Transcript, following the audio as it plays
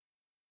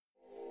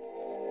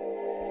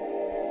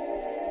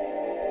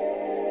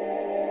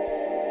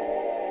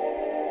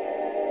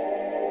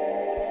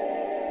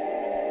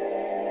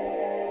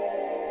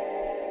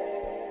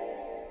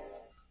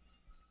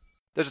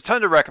there's a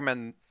ton to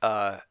recommend.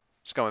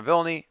 Scum and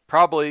Villainy,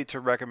 probably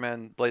to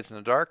recommend Blades in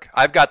the Dark.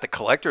 I've got the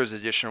collector's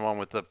edition one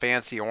with the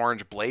fancy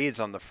orange blades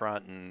on the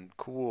front and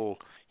cool,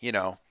 you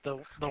know, The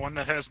one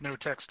that has no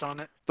text on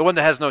it. the one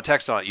that has no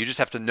text on it. You just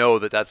have to know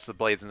that that's the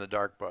Blades in the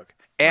Dark book.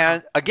 Uh-huh.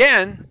 And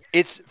again,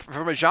 it's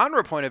from a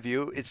genre point of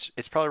view, it's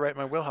probably right in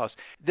my wheelhouse.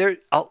 And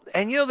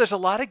there's a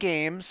lot of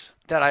games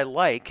that I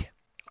like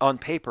on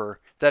paper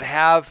that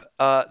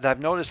I've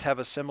noticed have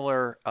a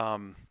similar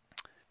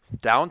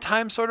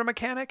downtime sort of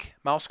mechanic.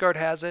 Mouse Guard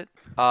has it.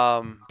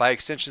 By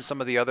extension, some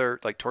of the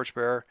other like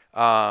Torchbearer.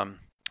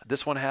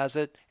 This one has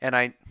it,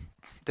 and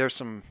there's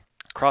some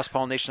cross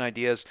pollination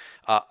ideas.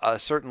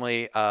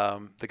 Certainly,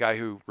 the guy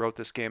who wrote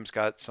this game's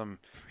got some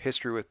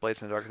history with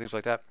Blades in the Dark and things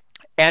like that.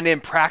 And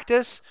in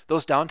practice,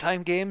 those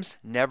downtime games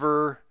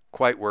never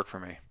quite work for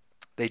me.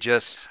 They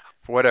just,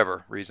 for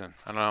whatever reason,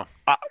 I don't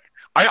know.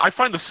 I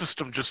find the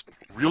system just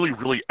really,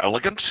 really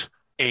elegant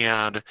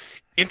and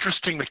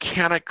interesting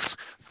mechanics,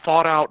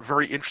 thought out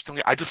very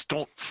interestingly. I just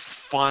don't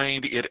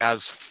find it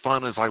as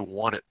fun as I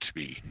want it to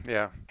be.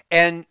 Yeah.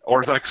 And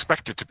or as I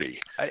expect it to be.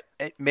 I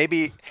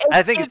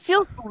think it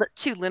feels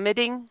too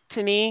limiting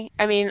to me.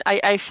 I mean,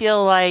 I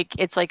feel like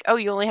it's like, oh,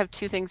 you only have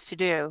 2 things to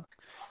do.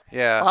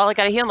 Yeah. Well, I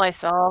got to heal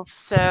myself,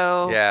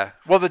 so. Yeah.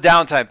 Well, the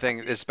downtime thing,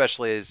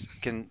 especially,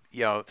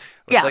 Yeah,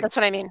 like, that's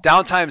what I mean.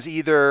 Downtime's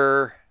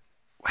either.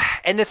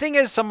 And the thing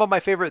is, some of my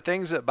favorite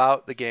things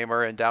about the game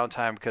are in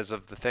downtime because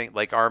of the thing.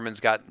 Like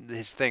Armin's got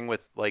his thing with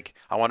like,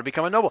 I want to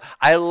become a noble.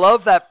 I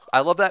love that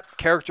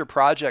character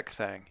project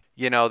thing.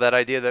 That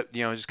idea that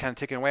just kind of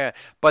ticking away at.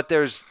 But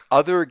there's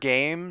other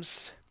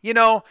games.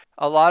 A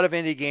lot of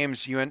indie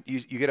games you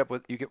get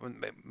with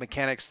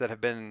mechanics that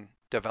have been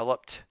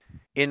developed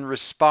in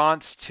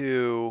response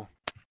to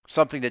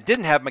something that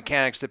didn't have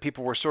mechanics that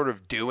people were sort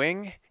of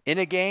doing in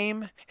a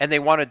game, and they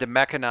wanted to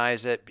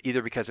mechanize it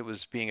either because it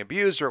was being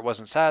abused or it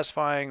wasn't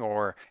satisfying,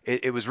 or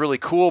it was really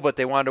cool, but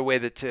they wanted a way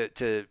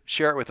to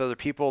share it with other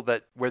people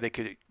where they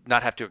could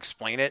not have to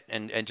explain it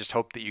and just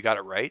hope that you got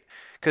it right.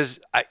 Because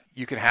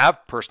you can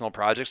have personal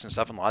projects and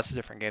stuff in lots of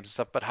different games and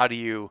stuff, but how do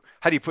you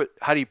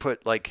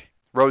put like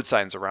road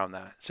signs around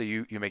that? So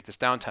you make this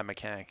downtime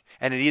mechanic,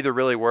 and it either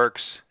really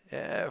works,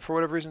 for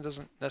whatever reason, it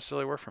doesn't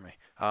necessarily work for me.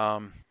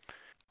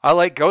 I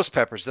like ghost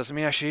peppers. Doesn't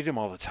mean I should eat them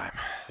all the time.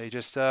 They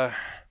just,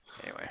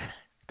 anyway,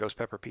 ghost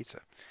pepper pizza.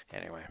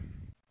 Anyway,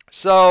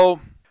 so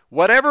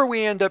whatever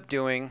we end up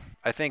doing,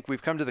 I think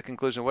we've come to the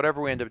conclusion,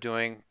 whatever we end up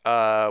doing,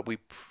 we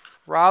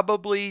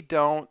probably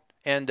don't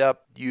end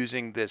up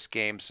using this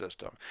game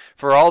system.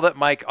 For all that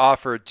Mike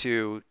offered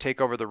to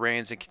take over the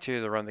reins and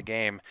continue to run the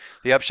game,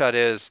 the upshot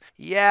is,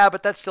 yeah,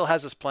 but that still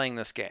has us playing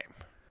this game.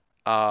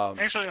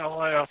 Actually, all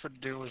I offered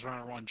to do was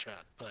run a one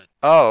shot, but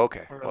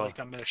okay. or like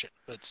a mission,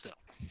 but still.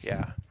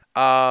 Yeah.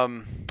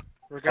 I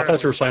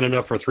thought you were signing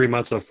up for 3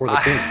 months of For the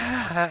King.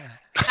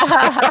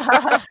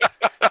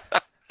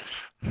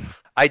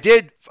 I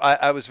did.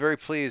 I was very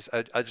pleased.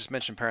 I just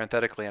mentioned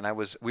parenthetically, and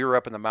we were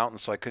up in the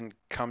mountains, so I couldn't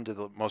come to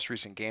the most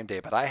recent game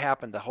day. But I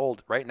happen to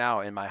hold right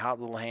now in my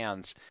hot little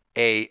hands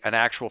an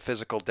actual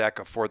physical deck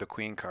of For the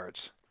Queen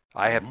cards.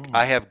 I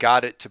have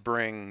got it to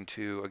bring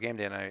to a game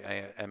day, and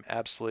I am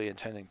absolutely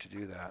intending to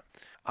do that.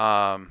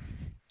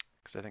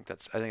 Because I think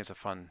it's a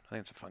fun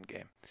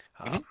game.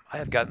 I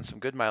have gotten some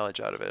good mileage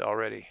out of it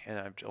already, and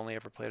I've only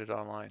ever played it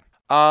online.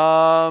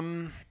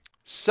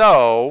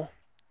 So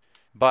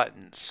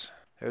buttons.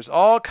 There's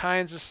all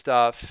kinds of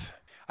stuff.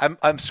 I'm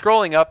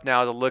scrolling up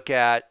now to look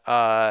at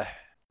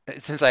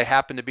since I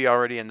happen to be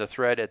already in the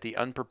thread at the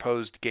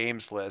unproposed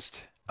games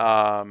list.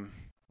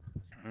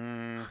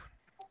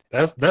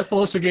 That's the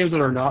list of games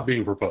that are not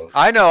being proposed.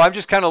 I know. I'm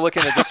just kind of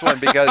looking at this one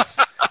because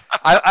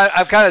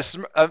I'm kind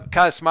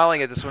of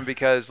smiling at this one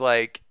because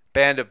like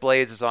Band of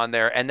Blades is on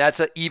there, and that's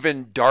an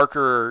even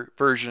darker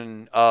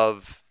version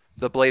of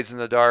the Blades in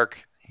the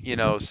Dark,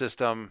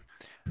 system.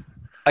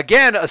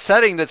 Again, a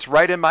setting that's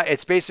right in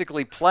it's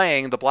basically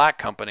playing the Black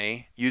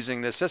Company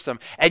using this system.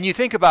 And you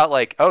think about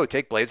like, oh,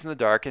 take Blades in the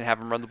Dark and have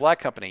them run the Black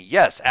Company.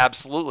 Yes,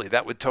 absolutely.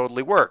 That would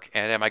totally work.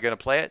 And am I going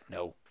to play it?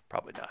 No,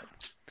 probably not.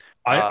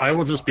 I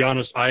will just be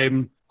honest.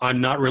 I'm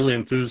not really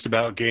enthused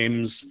about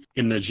games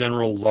in the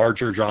general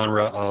larger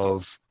genre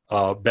of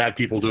bad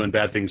people doing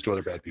bad things to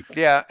other bad people.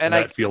 Yeah, and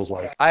that feels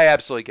like I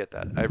absolutely get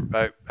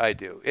that. I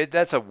do.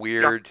 It's a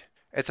weird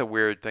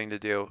thing to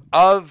do.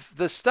 Of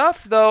the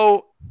stuff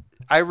though,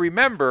 I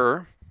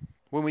remember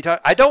when we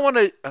talked. I don't want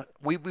to.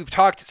 We've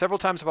talked several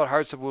times about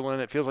Hearts of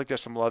Woolen. It feels like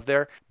there's some love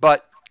there,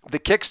 but the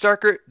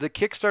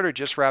Kickstarter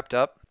just wrapped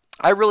up.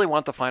 I really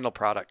want the final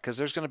product because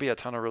there's going to be a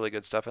ton of really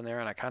good stuff in there,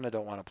 and I kind of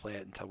don't want to play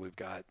it until we've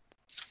got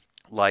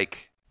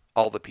like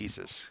all the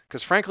pieces.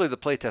 Because frankly, the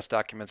playtest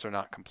documents are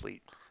not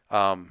complete.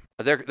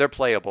 They're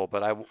playable,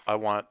 but I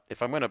want,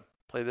 if I'm going to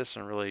play this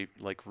and really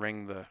like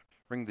wring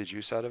the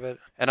juice out of it.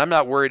 And I'm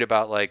not worried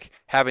about like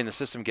having the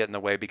system get in the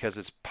way because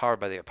it's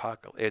powered by the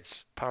apocalypse.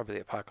 It's powered by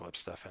the apocalypse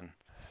stuff. And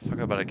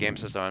talking about a game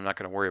system, I'm not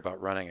going to worry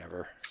about running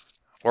ever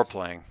or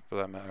playing for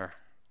that matter.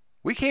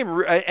 we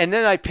came, and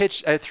then I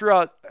threw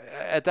out,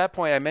 at that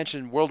point I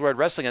mentioned Worldwide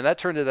Wrestling, and that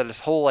turned into this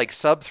whole like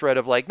sub thread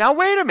of like, now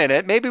wait a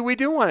minute, maybe we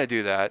do want to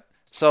do that.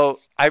 So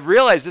I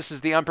realized this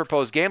is the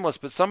unproposed game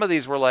list, but some of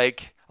these were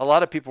like, a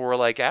lot of people were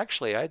like,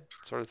 actually, I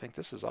sort of think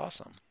this is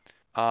awesome.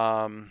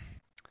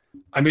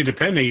 I mean,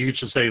 depending, you could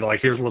just say,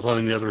 like, here's what's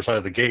on the other side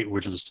of the gate,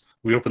 which is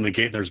we open the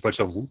gate and there's a bunch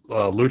of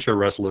lucha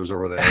wrestlers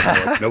over there.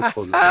 And like, nope.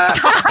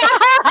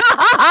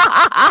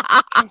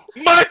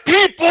 My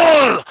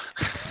people!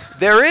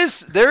 There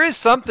is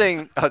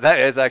something that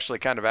is actually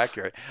kind of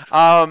accurate.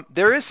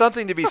 There is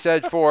something to be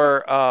said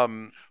for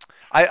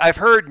I've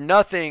heard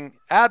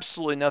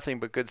absolutely nothing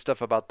but good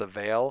stuff about the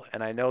Veil,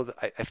 and I know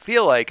that I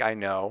feel like I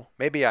know.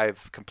 Maybe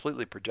I've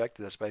completely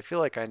projected this, but I feel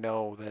like I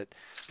know that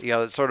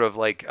it's sort of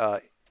like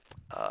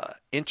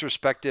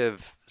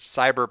introspective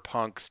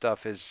cyberpunk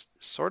stuff is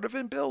sort of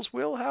in Bill's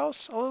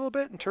wheelhouse a little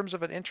bit in terms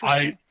of an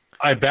interesting.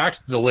 I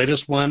backed the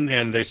latest one,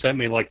 and they sent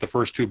me like the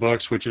first 2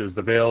 books, which is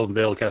The Veil and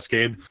Veil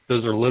Cascade.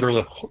 Those are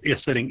literally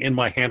sitting in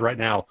my hand right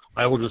now.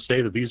 I will just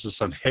say that these are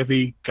some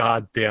heavy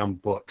goddamn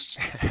books.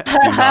 Do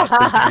not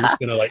think you're just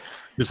gonna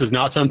this is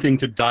not something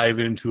to dive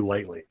into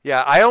lightly.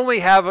 Yeah, I only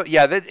have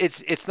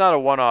it's not a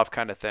one-off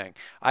kind of thing.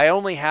 I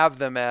only have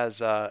them as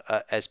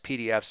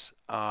PDFs,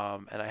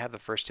 and I have the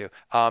first 2.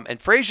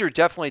 And Fraser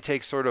definitely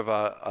takes sort of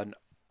an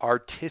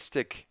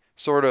artistic,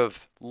 sort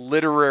of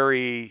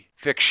literary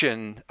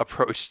fiction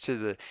approach to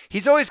the.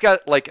 He's always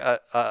got like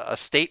a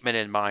statement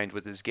in mind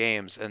with his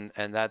games, and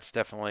that's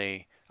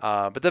definitely.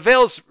 But the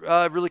Veil's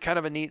really kind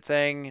of a neat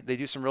thing. They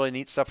do some really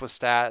neat stuff with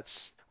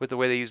stats, with the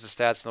way they use the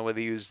stats and the way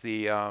they use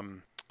the.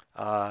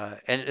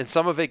 And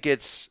some of it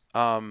gets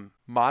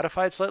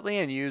modified slightly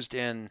and used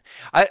in.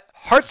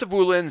 Hearts of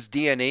Wulin's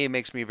DNA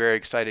makes me very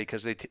excited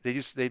because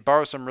they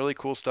borrow some really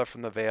cool stuff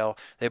from the Veil.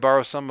 They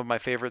borrow some of my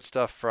favorite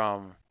stuff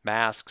from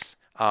Masks.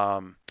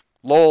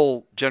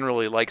 Lowell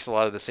generally likes a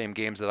lot of the same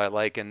games that I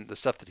like, and the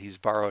stuff that he's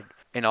borrowed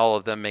in all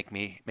of them makes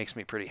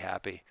me pretty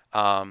happy.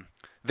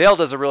 Veil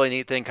does a really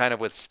neat thing kind of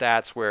with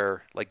stats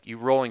where like you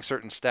rolling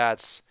certain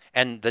stats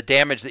and the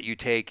damage that you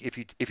take if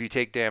you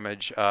take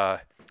damage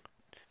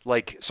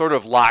like sort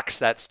of locks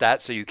that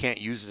stat so you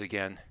can't use it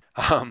again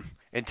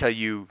until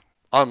you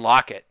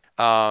unlock it.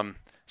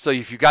 So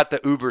if you got the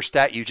uber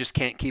stat, you just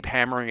can't keep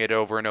hammering it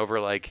over and over,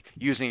 like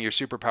using your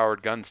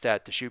superpowered gun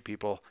stat to shoot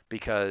people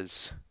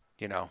because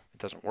it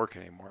doesn't work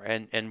anymore.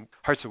 And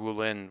Hearts of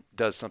Wulin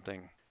does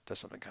something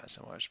kind of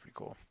similar. It's pretty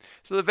cool.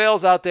 So the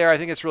Veil's out there. I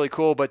think it's really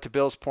cool, but to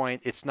Bill's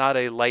point, it's not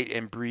a light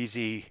and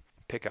breezy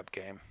pickup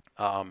game.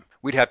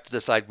 We'd have to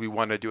decide we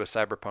want to do a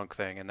cyberpunk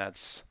thing, and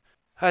that's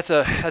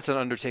an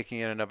undertaking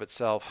in and of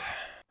itself.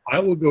 I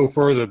will go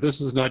further. This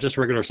is not just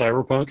regular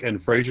cyberpunk,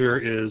 and Fraser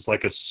is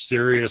like a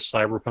serious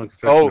cyberpunk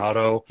aficionado.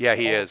 Oh, yeah,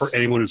 he is. For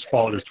anyone who's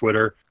followed his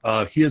Twitter,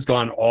 he has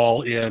gone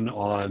all in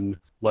on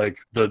like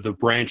the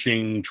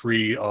branching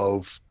tree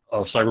of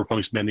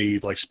cyberpunk's many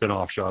like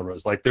spin-off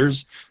genres. Like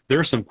there's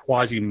some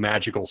quasi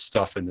magical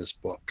stuff in this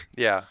book.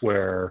 Yeah.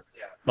 Where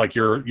like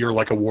you're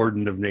like a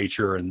warden of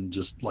nature, and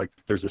just like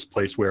there's this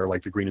place where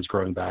like the green is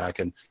growing back,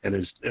 and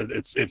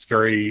it's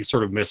very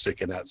sort of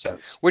mystic in that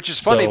sense. Which is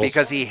funny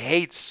because he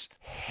hates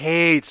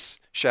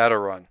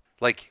Shadowrun.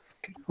 Like,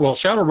 well,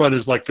 Shadowrun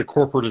is like the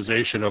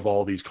corporatization of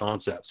all these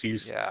concepts.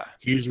 He's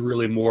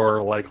really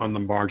more like on the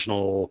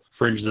marginal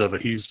fringes of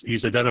it.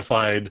 He's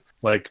identified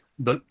like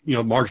the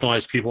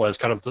marginalized people as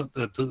kind of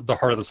the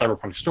heart of the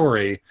cyberpunk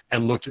story,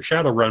 and looked at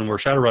Shadowrun, where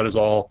Shadowrun is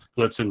all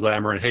glitz and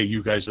glamour and hey,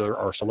 you guys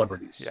are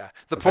celebrities. Yeah.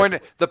 The point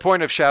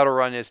of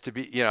Shadowrun is to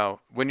be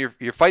when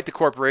you fight the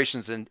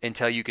corporations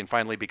until you can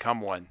finally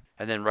become one,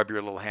 and then rub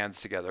your little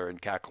hands together and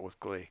cackle with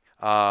glee.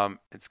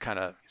 It's kind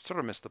of sort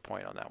of missed the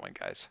point on that one,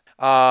 guys.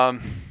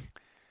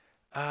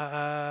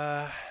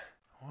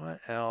 What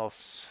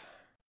else?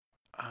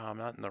 I'm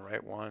not in the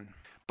right one.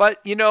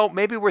 But,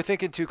 maybe we're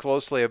thinking too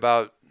closely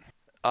about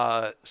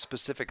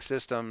specific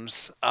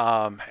systems,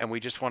 and we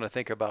just want to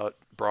think about,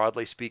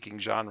 broadly speaking,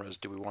 genres.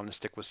 Do we want to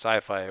stick with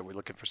sci-fi? Are we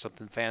looking for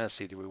something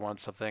fantasy? Do we want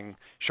something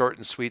short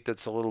and sweet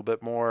that's a little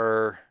bit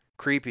more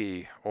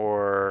creepy?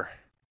 Or,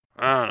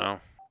 I don't know.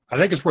 I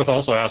think it's worth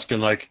also asking,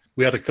 like,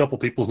 we had a couple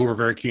people who were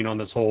very keen on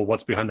this whole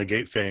what's behind the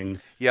gate thing.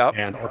 Yep.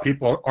 And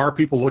are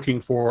people looking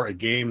for a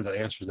game that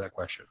answers that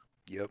question?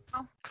 Yep.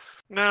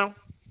 No.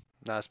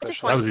 Not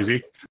especially. That was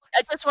easy.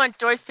 I just want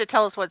Joyce to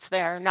tell us what's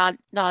there, not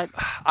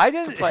I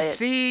didn't play it.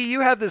 See, you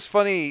have this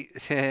funny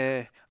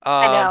I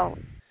know.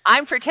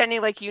 I'm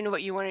pretending like you know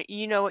what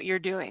you're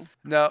doing.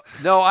 No,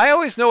 I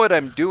always know what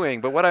I'm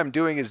doing, but what I'm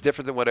doing is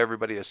different than what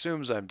everybody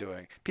assumes I'm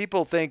doing.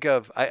 People think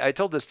of, I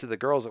told this to the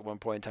girls at one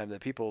point in time, that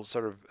people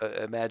sort of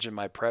imagine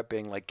my prep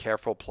being like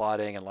careful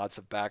plotting and lots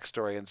of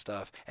backstory and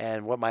stuff.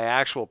 And what my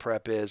actual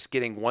prep is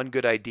getting one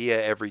good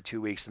idea every 2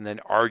 weeks and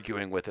then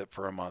arguing with it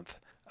for a month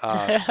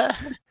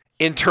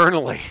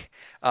internally.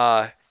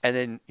 And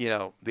then,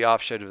 the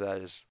offshoot of that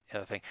is the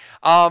other thing.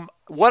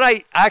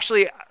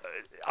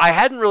 I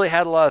hadn't really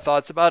had a lot of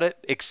thoughts about it,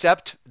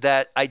 except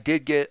that I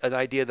did get an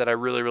idea that I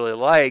really, really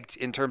liked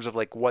in terms of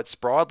like what's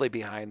broadly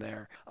behind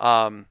there.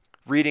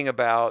 Reading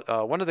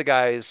about one of the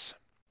guys,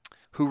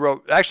 who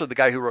wrote, actually the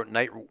guy who wrote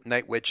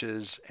Night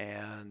Witches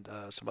and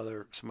some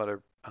other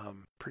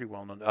pretty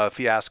well known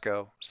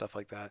Fiasco, stuff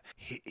like that.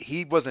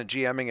 He wasn't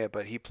GMing it,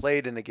 but he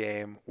played in a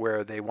game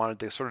where they wanted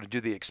to sort of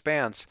do the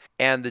Expanse,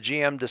 and the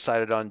GM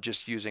decided on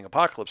just using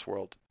Apocalypse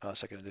World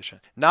second edition.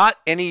 Not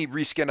any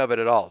reskin of it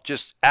at all.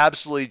 Just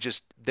absolutely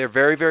just they're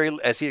very, very,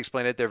 as he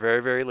explained it, they're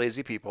very, very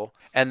lazy people,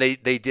 and they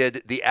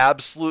did the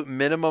absolute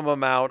minimum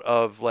amount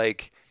of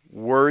like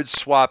word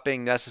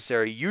swapping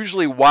necessary,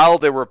 usually while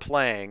they were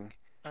playing.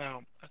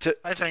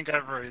 I think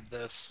I've read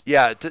this.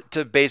 Yeah,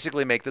 to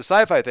basically make the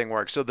sci-fi thing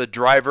work. So the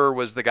driver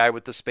was the guy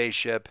with the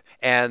spaceship,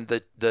 and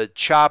the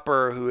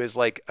chopper, who is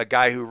like a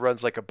guy who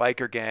runs like a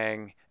biker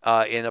gang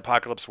in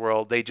Apocalypse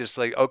World. They just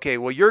like, okay,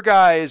 well, your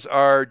guys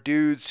are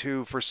dudes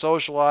who, for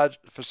sociological,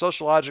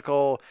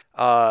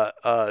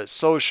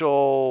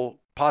 social,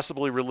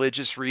 possibly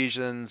religious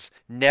reasons,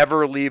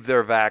 never leave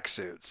their vac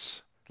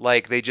suits.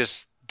 Like they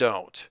just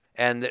don't.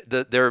 And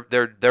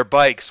their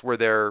bikes were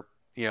their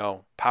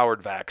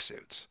powered vac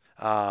suits.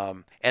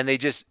 And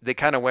they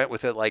kind of went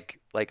with it like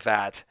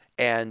that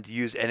and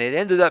it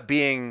ended up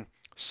being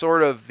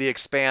sort of the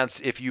Expanse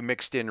if you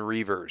mixed in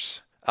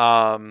Reavers.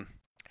 And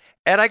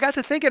I got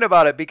to thinking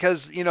about it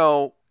because,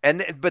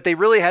 but they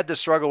really had to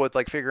struggle with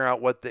like figuring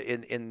out what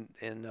in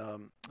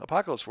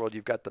Apocalypse World,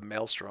 you've got the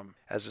Maelstrom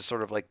as a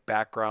sort of like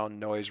background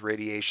noise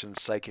radiation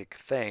psychic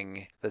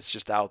thing that's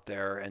just out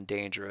there and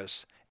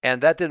dangerous.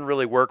 And that didn't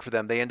really work for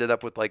them. They ended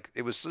up with like,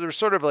 there was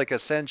sort of like a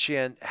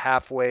sentient,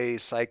 halfway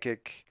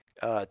psychic,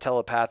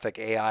 telepathic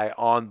AI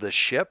on the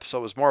ship. So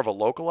it was more of a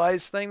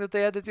localized thing that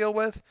they had to deal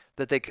with,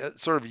 that they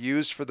sort of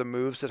used for the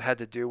moves that had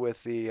to do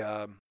with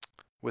the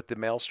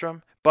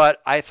Maelstrom.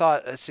 But I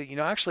thought,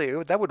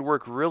 actually that would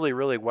work really,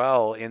 really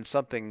well in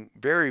something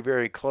very,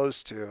 very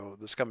close to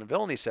the Scum and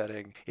Villainy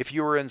setting. If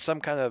you were in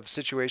some kind of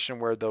situation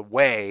where the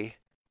way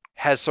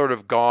has sort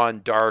of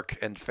gone dark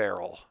and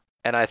feral.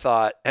 And I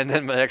thought, and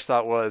then my next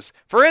thought was,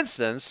 for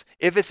instance,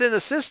 if it's in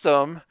a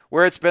system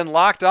where it's been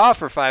locked off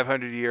for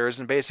 500 years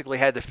and basically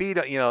had to feed,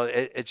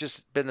 it's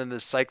just been in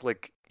this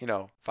cyclic,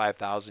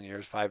 5,000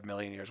 years, 5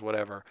 million years,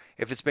 whatever.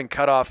 If it's been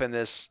cut off in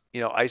this,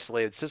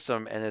 isolated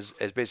system and has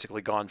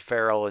basically gone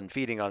feral and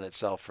feeding on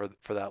itself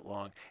for that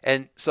long.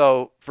 And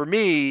so for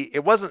me,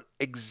 it wasn't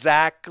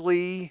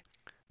exactly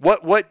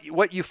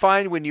what you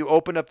find when you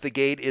open up the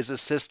gate is a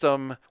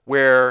system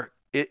where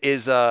it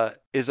is a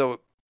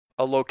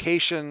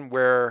location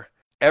where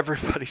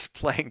everybody's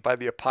playing by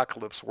the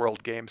Apocalypse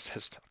World game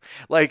system.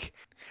 Like,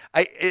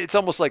 it's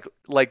almost like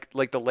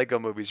the Lego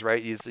movies,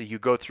 right? You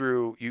go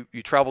through, you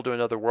travel to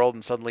another world,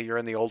 and suddenly you're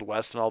in the Old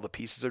West, and all the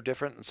pieces are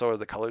different, and so are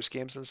the color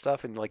schemes and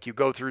stuff. And like you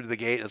go through to the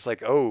gate, and it's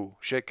like, oh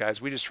shit, guys,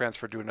 we just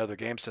transferred to another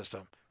game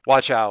system.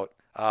 Watch out.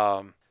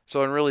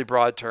 So in really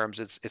broad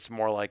terms, it's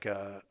more like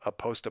a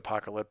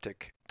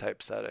post-apocalyptic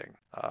type setting.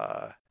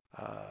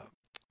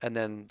 And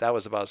then that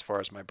was about as far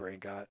as my brain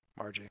got,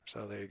 Margie.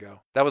 So there you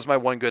go. That was my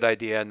one good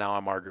idea, and now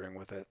I'm arguing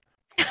with it.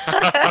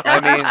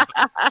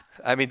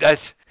 I mean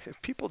that's,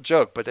 people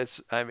joke, but it's,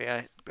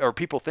 or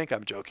people think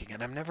I'm joking,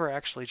 and I'm never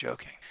actually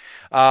joking.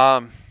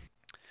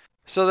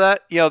 So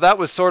that, that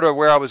was sort of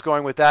where I was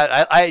going with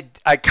that.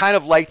 I kind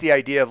of like the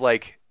idea of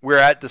like, we're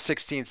at the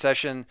 16th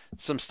session,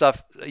 some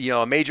stuff,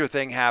 a major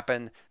thing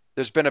happened.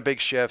 There's been a big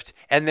shift,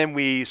 and then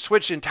we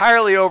switch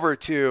entirely over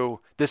to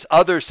this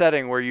other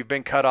setting where you've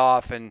been cut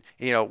off, and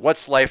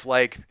what's life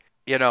like,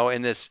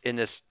 in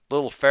this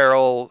little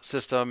feral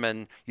system,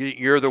 and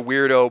you're the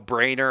weirdo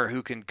brainer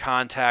who can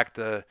contact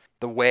the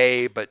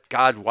way, but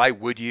God, why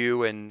would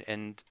you?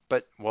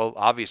 But well,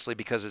 obviously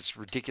because it's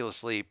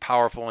ridiculously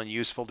powerful and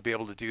useful to be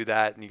able to do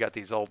that, and you got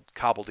these old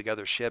cobbled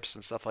together ships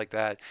and stuff like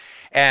that,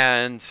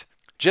 and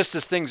just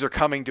as things are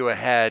coming to a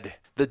head,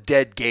 the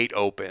dead gate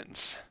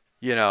opens,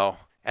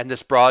 and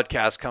this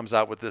broadcast comes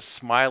out with this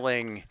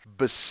smiling,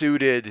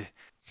 besuited,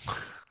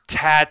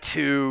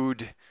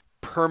 tattooed,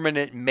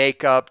 permanent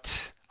makeup-ed,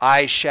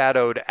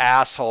 eyeshadowed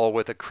asshole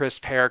with a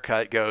crisp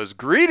haircut goes,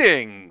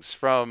 "Greetings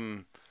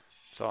from,"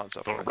 so on and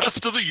so forth. The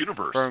rest of the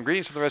universe. From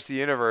greetings from the rest of the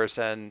universe,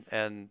 and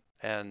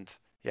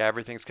yeah,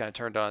 everything's kind of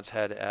turned on its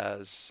head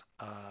as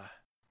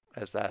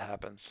that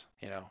happens.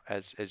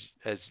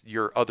 As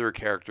your other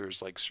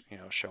characters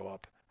show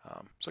up.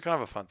 So kind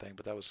of a fun thing,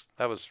 but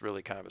that was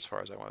really kind of as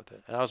far as I went with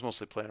it, and I was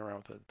mostly playing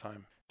around with it at the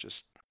time,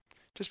 just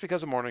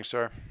because of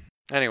Morningstar.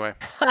 Anyway,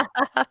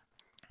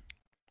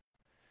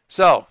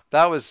 so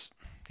that's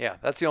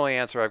the only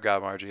answer I've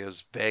got, Margie,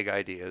 is vague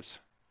ideas.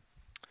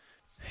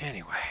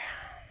 Anyway,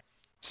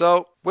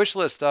 so wish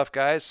list stuff,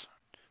 guys.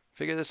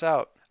 Figure this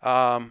out.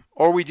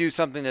 Or we do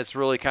something that's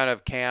really kind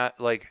of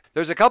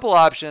there's a couple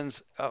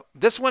options.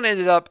 This one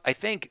ended up, I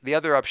think the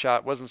other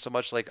upshot wasn't so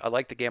much like I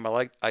like the game,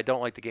 I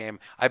don't like the game.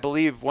 I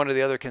believe one of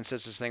the other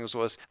consistent things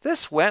was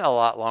this went a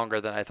lot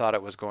longer than I thought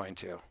it was going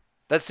to.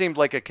 That seemed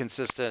like a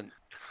consistent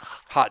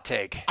hot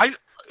take.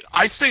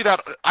 I said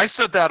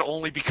that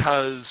only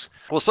because.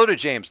 Well, so did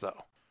James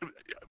though.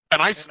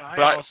 And I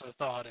also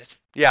thought it.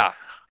 Yeah.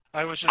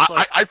 I was just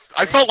like,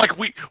 I felt like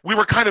we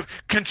were kind of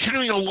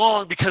continuing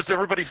along because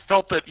everybody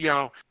felt that,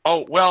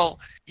 oh, well,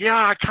 yeah,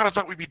 I kind of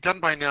thought we'd be done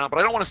by now, but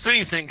I don't want to say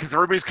anything because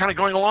everybody's kind of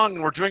going along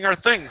and we're doing our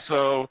thing,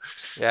 so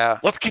yeah,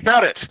 let's keep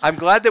at it. I'm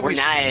glad that we're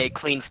not a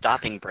clean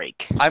stopping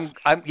break.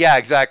 Yeah,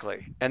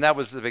 exactly. And that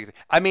was the big thing.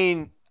 I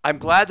mean, I'm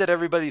glad that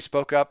everybody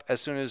spoke up as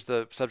soon as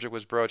the subject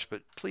was broached,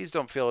 but please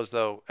don't feel as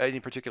though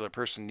any particular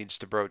person needs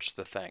to broach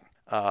the thing.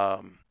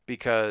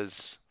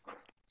 Because...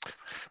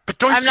 But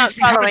don't you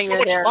see having so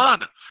much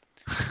fun?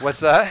 What's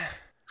that?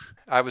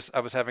 I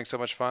was having so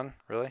much fun.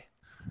 Really?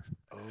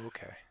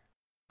 Okay.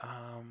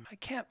 I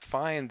can't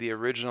find the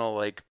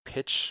original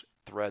pitch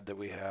thread that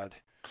we had.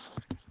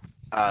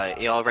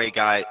 It already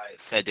got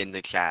said in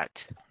the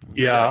chat.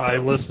 Yeah, I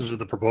listened to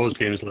the proposed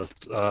games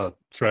list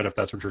thread, if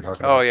that's what you're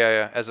talking about. Oh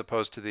yeah, as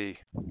opposed to the...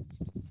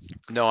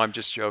 No, I'm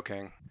just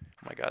joking.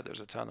 Oh my God, there's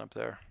a ton up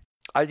there.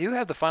 I do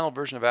have the final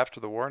version of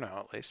After the War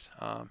now, at least.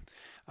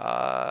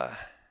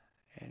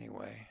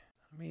 Anyway,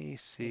 let me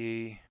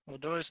see. Well,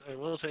 Doris, I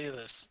will tell you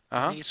this.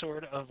 Any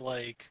sort of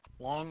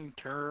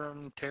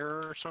long-term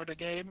terror sort of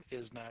game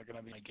is not going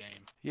to be a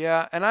game.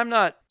 Yeah, and I'm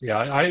not... Yeah,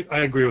 I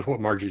agree with what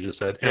Margie just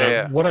said.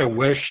 Yeah. What I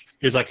wish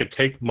is I could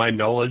take my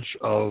knowledge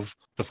of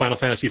the Final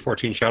Fantasy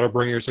XIV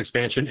Shadowbringers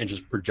expansion and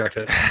just project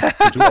it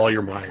into all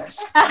your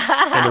minds.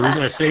 And the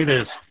reason I say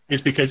this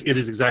is because it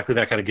is exactly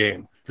that kind of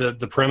game.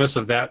 The premise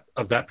of that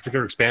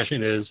particular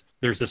expansion is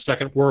there's this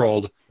second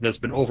world that's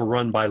been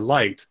overrun by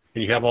light,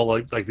 and you have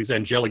all like these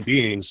angelic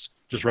beings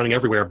just running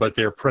everywhere, but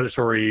they're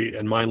predatory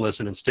and mindless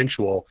and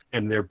instinctual,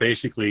 and they're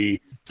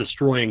basically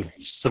destroying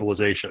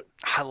civilization.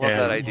 I love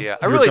that idea.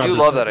 I really do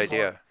love that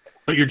idea.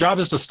 But your job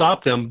is to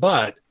stop them,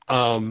 but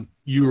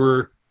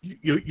your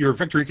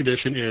victory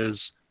condition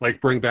is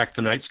bring back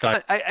the night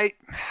sky.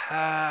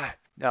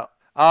 No.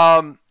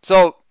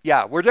 So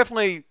yeah, we're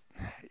definitely...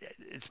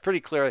 It's pretty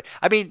clear.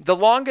 I mean, the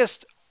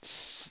longest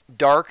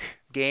dark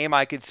game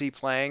I could see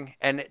playing,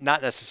 and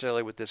not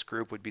necessarily with this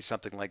group, would be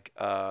something like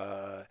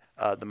the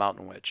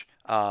Mountain Witch.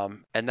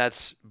 And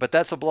that's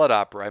a blood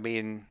opera. I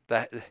mean,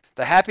 the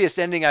happiest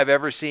ending I've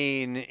ever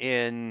seen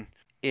in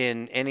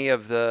any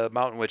of the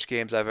Mountain Witch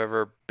games I've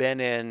ever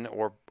been in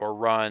or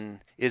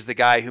run is the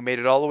guy who made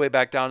it all the way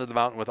back down to the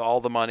mountain with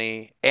all the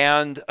money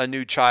and a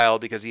new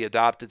child because he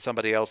adopted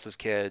somebody else's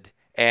kid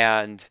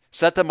and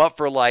set them up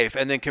for life,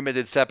 and then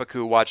committed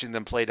seppuku watching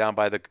them play down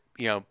by the,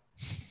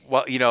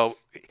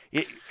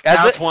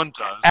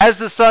 as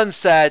the sun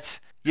set,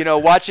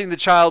 watching the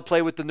child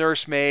play with the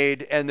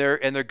nursemaid and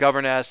their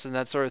governess and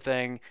that sort of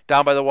thing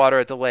down by the water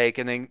at the lake,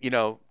 and then,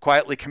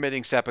 quietly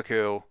committing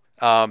seppuku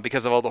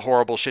because of all the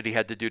horrible shit he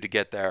had to do to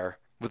get there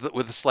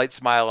with a slight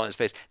smile on his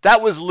face.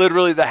 That was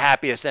literally the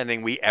happiest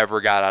ending we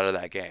ever got out of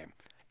that game.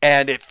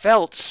 And it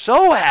felt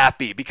so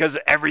happy because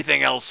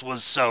everything else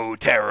was so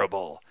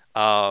terrible.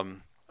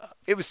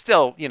 It was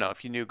still,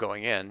 if you knew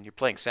going in, you're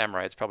playing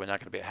Samurai, it's probably not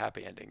going to be a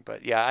happy ending.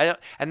 But yeah,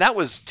 and that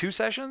was 2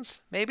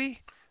 sessions,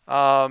 maybe?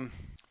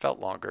 Felt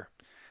longer.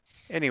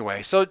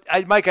 Anyway, so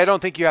Mike, I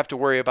don't think you have to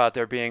worry about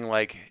there being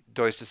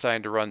Doyce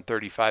deciding to run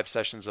 35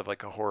 sessions of a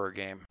horror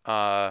game.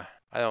 I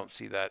don't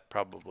see that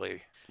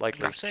probably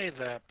likely. You say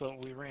that,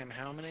 but we ran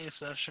how many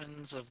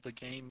sessions of the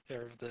game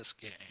of this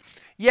game?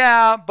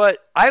 Yeah,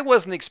 but I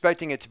wasn't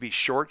expecting it to be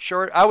short.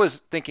 I was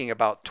thinking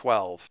about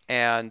 12,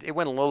 and it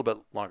went a little bit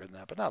longer than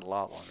that, but not a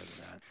lot longer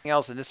than that. Anything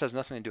else, and this has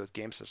nothing to do with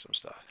game system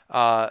stuff.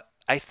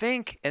 I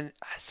think, and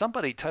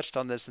somebody touched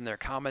on this in their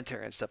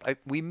commentary and stuff, I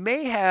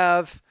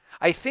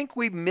think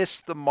we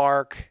missed the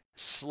mark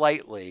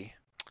slightly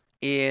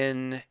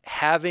in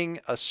having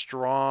a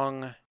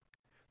strong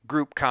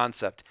group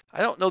concept.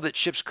 I don't know that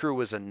ship's crew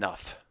was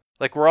enough.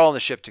 We're all in the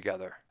ship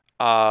together.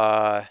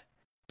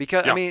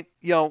 Because yeah. I mean,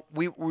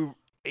 we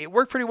it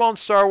worked pretty well in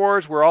Star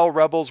Wars. We're all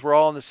rebels. We're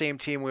all on the same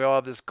team. We all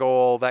have this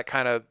goal.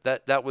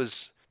 That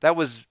was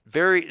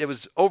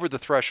over the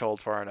threshold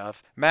far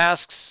enough.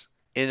 Masks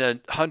in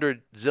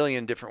 100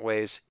 zillion different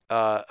ways.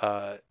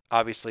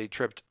 Obviously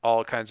tripped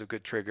all kinds of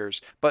good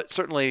triggers, but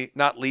certainly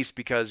not least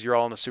because you're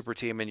all on a super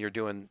team and you're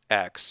doing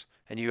X.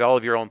 And you all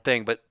have your own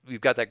thing, but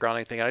we've got that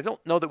grounding thing. And I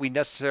don't know that we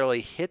necessarily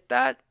hit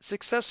that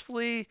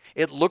successfully.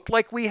 It looked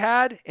like we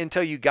had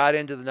until you got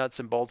into the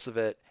nuts and bolts of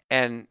it.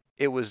 And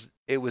it was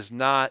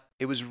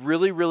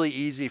really, really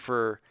easy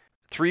for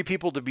 3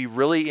 people to be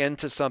really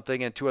into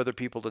something and 2 other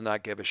people to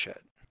not give a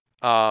shit.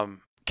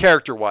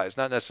 Character-wise,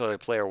 not necessarily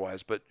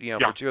player-wise, but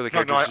for 2 other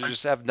characters, you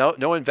just have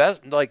no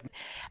invest. I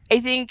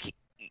think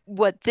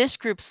what this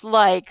group's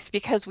likes,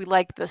 because we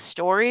like the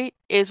story,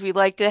 is we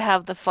like to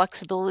have the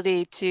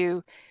flexibility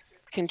to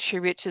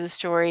contribute to the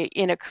story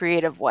in a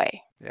creative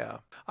way. Yeah.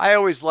 I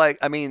always one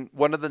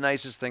of the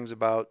nicest things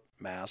about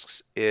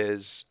Masks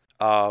is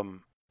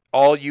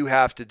all you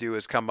have to do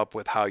is come up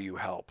with how you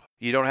help.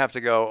 You don't have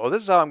to go, oh,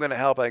 this is how I'm going to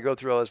help. I go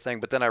through all this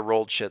thing, but then I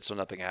rolled shit so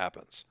nothing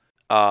happens.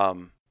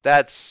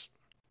 That's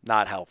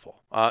not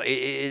helpful.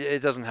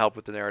 It doesn't help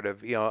with the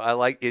narrative.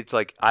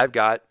 I've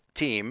got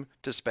team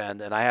to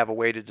spend and I have a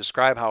way to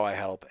describe how I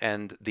help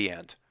and the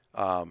end.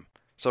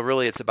 So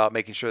really, it's about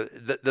making sure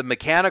the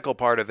mechanical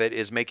part of it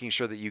is making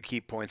sure that you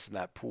keep points in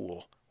that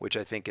pool, which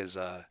I think is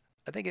I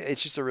think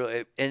it's just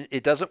and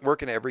it doesn't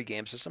work in every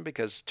game system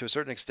because to a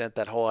certain extent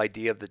that whole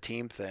idea of the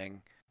team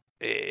thing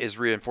is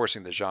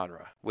reinforcing the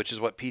genre, which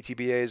is what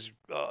PTBA's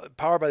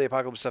Powered by the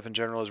Apocalypse stuff in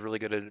general is really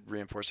good at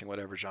reinforcing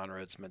whatever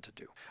genre it's meant to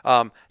do.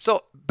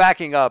 So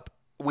backing up,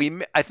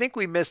 I think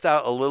we missed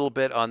out a little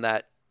bit on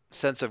that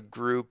sense of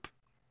group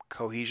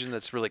cohesion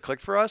that's really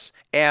clicked for us.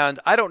 And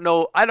I don't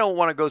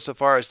want to go so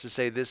far as to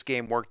say this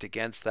game worked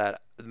against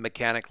that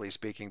mechanically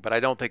speaking, but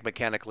I don't think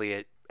mechanically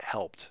it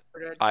helped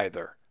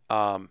either.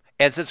 And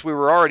since we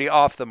were already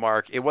off the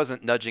mark, it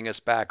wasn't nudging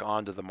us back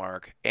onto the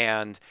mark.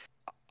 And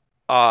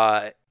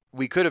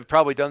we could have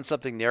probably done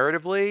something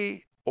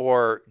narratively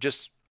or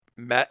just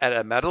at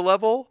a meta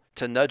level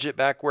to nudge it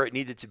back where it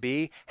needed to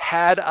be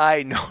had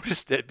I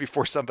noticed it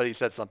before somebody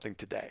said something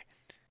today.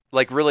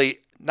 Like really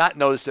not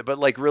noticed it, but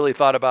like really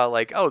thought about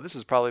like, oh, this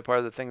is probably part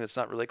of the thing that's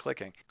not really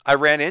clicking. I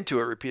ran into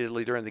it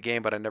repeatedly during the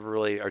game, but I never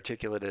really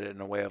articulated it in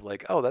a way of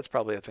like, oh, that's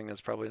probably a thing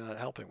that's probably not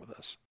helping with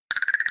us.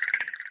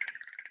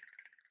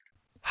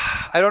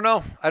 I don't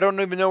know. I don't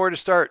even know where to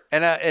start.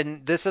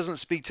 And this doesn't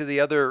speak to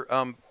the other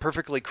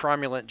perfectly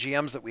cromulent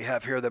GMs that we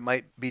have here that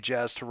might be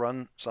jazzed to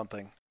run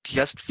something.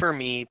 Just for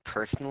me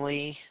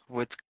personally,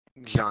 with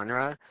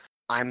genre,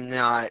 I'm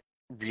not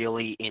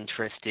really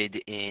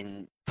interested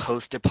in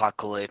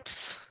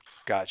post-apocalypse.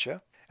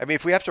 Gotcha. I mean,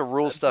 if we have to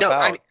rule stuff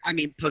out. I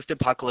mean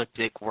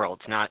post-apocalyptic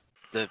worlds, not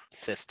the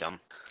system.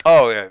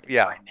 Oh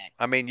yeah.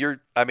 I mean, you're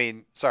out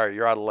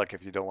of luck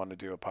if you don't want to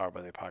do a Powered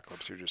by the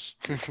Apocalypse. You're just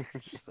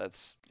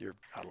you're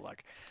out of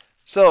luck.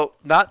 So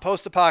not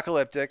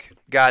post-apocalyptic.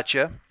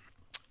 Gotcha.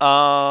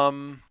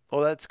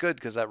 Well, that's good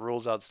because that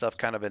rules out stuff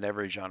kind of in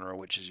every genre,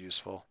 which is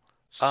useful.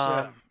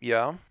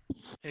 Yeah.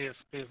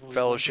 If we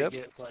Fellowship.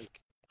 Get like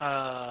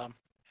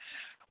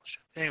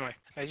anyway,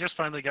 I just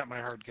finally got my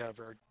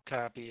hardcover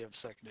copy of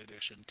second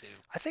edition too.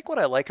 I think what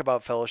I like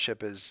about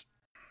Fellowship is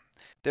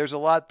there's a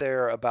lot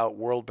there about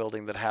world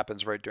building that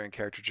happens right during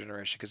character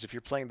generation. Because if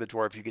you're playing the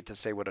dwarf, you get to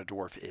say what a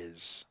dwarf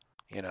is,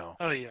 you know.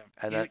 Oh yeah.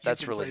 And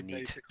that's really neat.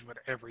 Basically what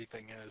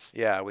everything is.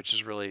 Yeah, which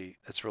is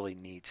that's really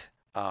neat.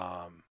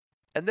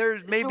 And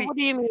there's maybe. So what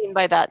do you mean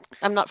by that?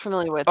 I'm not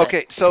familiar with it.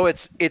 Okay, so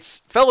it's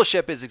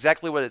Fellowship is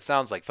exactly what it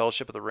sounds like.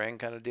 Fellowship of the Ring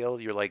kind of deal.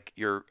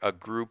 You're a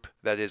group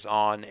that is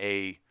on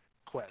a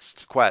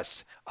quest.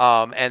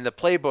 And the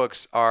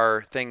playbooks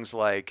are things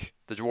like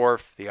the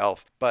dwarf, the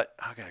elf. But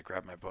I gotta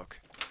grab my book.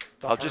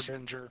 I'll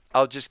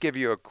just give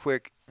you a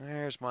quick.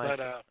 There's my.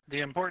 But the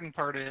important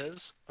part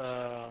is,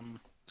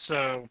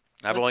 so.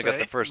 I've only got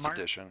the first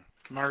edition.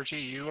 Margie,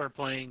 you are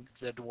playing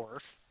the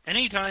dwarf.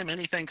 Anytime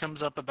anything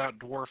comes up about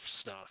dwarf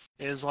stuff,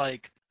 is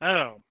like,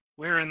 oh,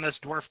 we're in this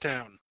dwarf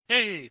town.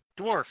 Hey,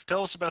 dwarf,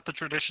 tell us about the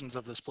traditions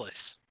of this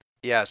place.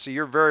 Yeah, so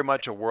you're very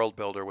much a world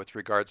builder with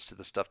regards to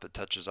the stuff that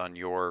touches on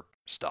your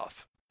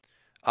stuff.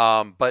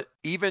 But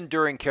even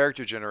during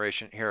character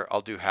generation, here,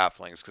 I'll do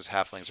halflings because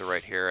halflings are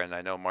right here, and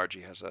I know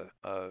Margie has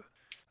a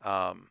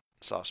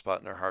soft spot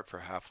in her heart for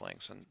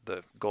halflings and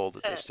the gold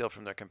that they steal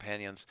from their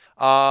companions.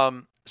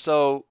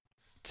 So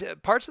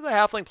parts of the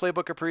halfling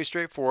playbook are pretty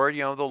straightforward.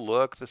 You know, the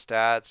look, the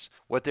stats,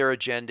 what their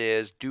agenda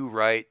is, do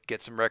right,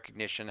 get some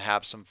recognition,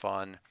 have some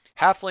fun.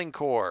 Halfling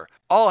core.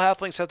 All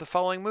halflings have the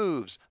following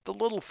moves. The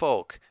little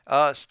folk.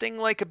 Sting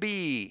like a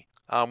bee.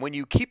 When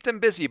you keep them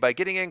busy by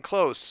getting in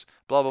close.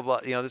 Blah, blah, blah.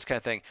 You know, this kind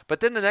of thing. But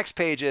then the next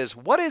page is,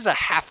 what is a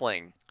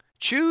halfling?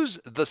 Choose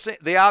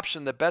the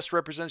option that best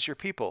represents your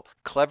people.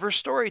 Clever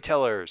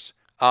storytellers.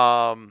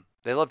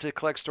 They love to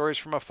collect stories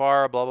from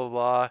afar, blah, blah,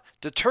 blah.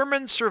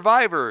 Determined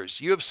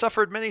survivors. You have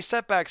suffered many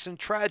setbacks and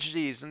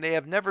tragedies, and they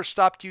have never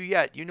stopped you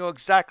yet. You know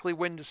exactly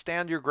when to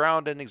stand your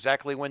ground and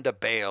exactly when to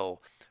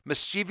bail.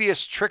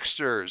 Mischievous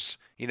tricksters.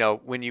 You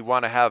know, when you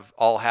want to have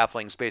all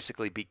halflings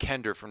basically be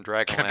Kender from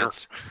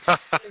Dragonlance.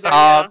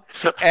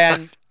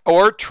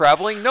 Or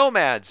traveling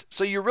nomads.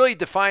 So you're really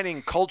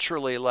defining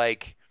culturally,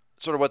 like,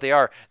 sort of what they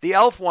are. The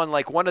elf one,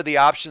 like, one of the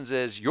options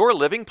is you're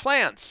living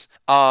plants.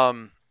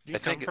 You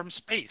come from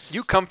space.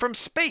 You come from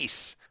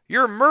space.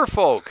 You're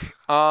merfolk.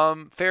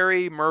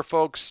 Fairy,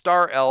 merfolk,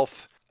 star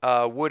elf,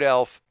 wood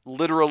elf,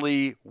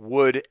 literally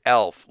wood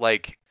elf.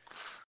 Like,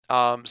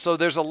 so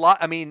there's a lot.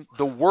 I mean,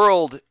 the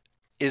world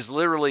is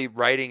literally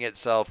writing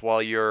itself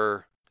while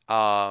you're,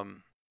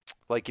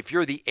 like, if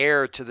you're the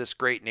heir to this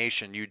great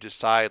nation, you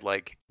decide,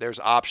 like, there's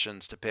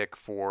options to pick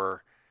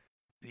for,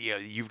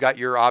 you've got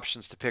your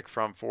options to pick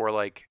from for,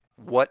 like,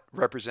 what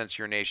represents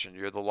your nation.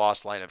 You're the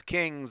lost line of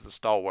kings, the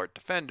stalwart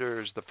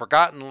defenders, the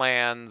forgotten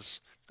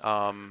lands.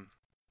 That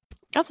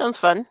sounds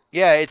fun.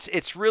 Yeah,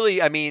 it's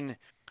really, I mean,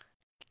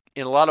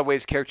 in a lot of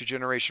ways, character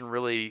generation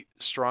really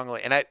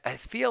strongly. And I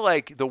feel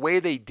like the way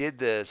they did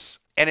this,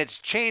 and it's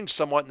changed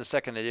somewhat in the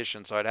second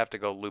edition, so I'd have to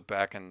go loop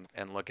back and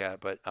look at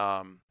it. But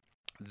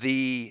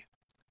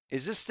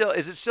Is it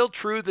still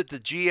true that the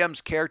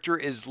GM's character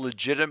is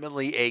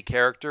legitimately a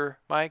character,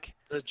 Mike?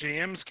 The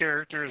GM's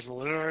character is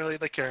literally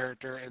the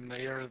character, and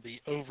they are the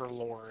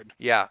overlord.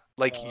 Yeah,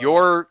 like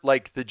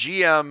the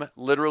GM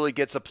literally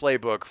gets a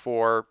playbook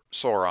for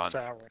Sauron.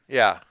 Sauron.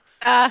 Yeah.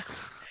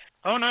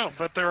 Oh no,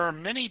 but there are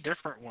many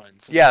different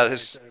ones. Yeah,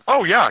 there's.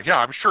 Oh yeah.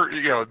 I'm sure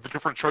the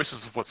different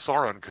choices of what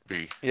Sauron could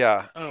be.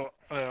 Yeah. Oh,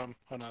 hold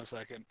on a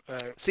second.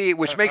 See,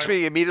 which makes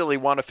me immediately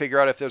want to figure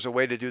out if there's a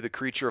way to do the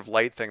creature of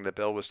light thing that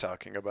Bill was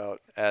talking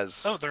about.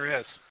 Oh, there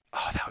is.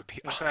 Oh, that would be.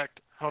 In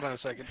fact, hold on a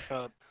second.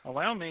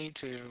 Allow me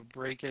to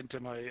break into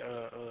my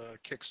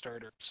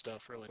Kickstarter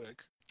stuff really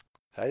quick.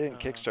 I didn't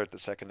kickstart the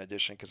second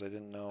edition because I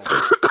didn't know.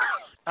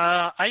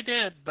 I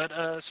did,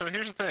 but so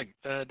here's the thing.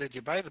 Did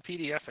you buy the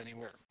PDF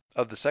anywhere?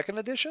 Of the second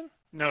edition?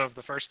 No, of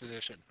the first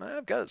edition.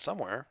 I've got it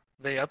somewhere.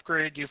 They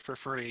upgrade you for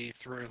free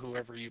through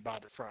whoever you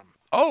bought it from.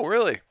 Oh,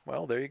 really?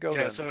 Well, there you go.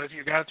 Yeah, then. so if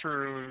you got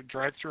through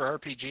Drive-Thru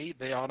RPG,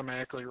 they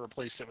automatically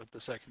replace it with the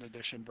second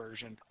edition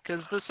version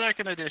because the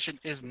second edition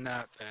is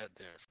not that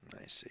different.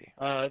 I see.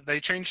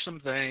 They changed some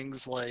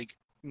things like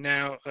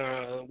now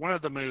one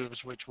of the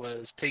moves, which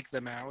was take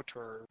them out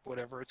or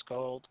whatever it's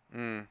called.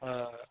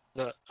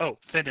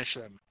 Finish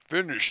them.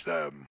 Finish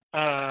them.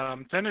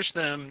 Finish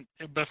them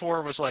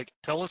before was like,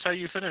 tell us how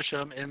you finish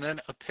them and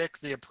then pick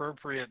the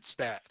appropriate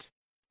stat.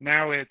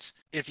 Now it's,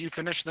 if you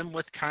finish them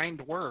with kind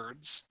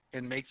words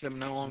and make them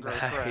no longer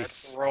a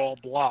threat, roll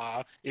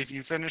blah. If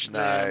you finish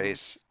them...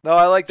 Nice. No,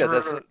 I like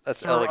that.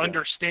 That's elegant.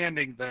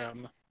 Understanding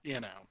them,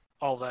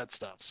 all that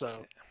stuff. So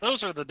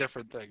those are the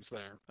different things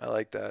there. I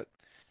like that.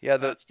 Yeah,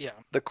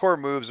 the core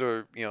moves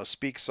are,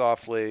 speak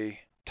softly,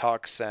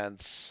 talk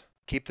sense,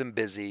 keep them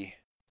busy,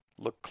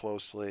 look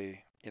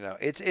closely.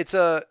 It's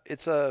a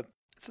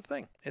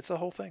thing. It's a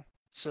whole thing.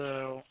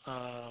 So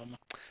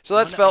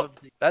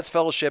that's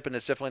Fellowship, and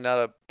it's definitely not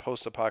a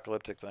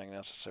post-apocalyptic thing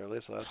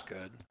necessarily. So that's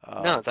good.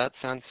 No, that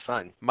sounds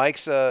fun.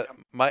 Mike's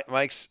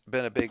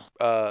been a big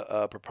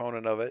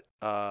proponent of it.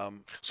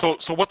 So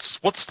what's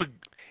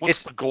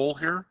the goal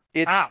here?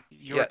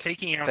 You're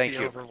taking out the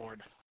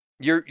Overlord.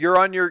 You're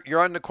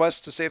on the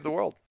quest to save the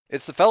world.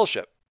 It's the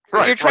Fellowship.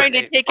 Right, you're trying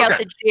to take out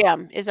the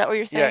GM. Is that what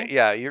you're saying?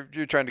 Yeah.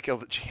 You're trying to kill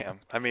the GM.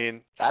 I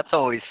mean, that's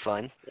always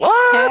fun.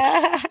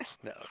 What?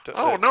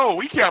 No. No,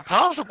 we can't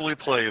possibly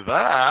play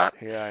that.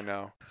 Yeah, I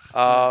know.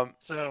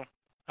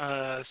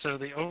 So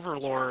the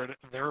Overlord,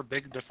 their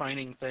big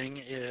defining thing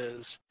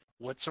is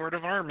what sort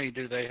of army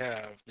do they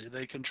have? Do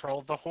they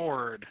control the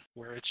Horde,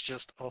 where it's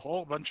just a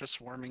whole bunch of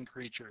swarming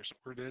creatures,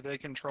 or do they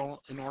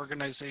control an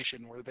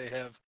organization where they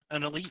have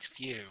an elite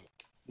few?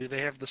 Do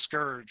they have the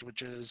Scourge,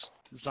 which is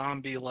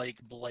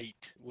zombie-like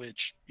blight,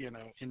 which,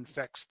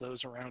 infects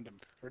those around them?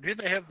 Or do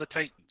they have the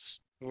Titans,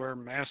 who are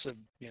massive,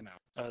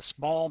 a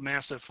small,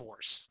 massive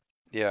force?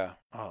 Yeah,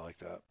 I like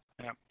that.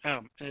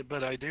 Yeah,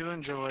 but I do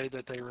enjoy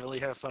that they really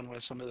have fun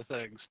with some of the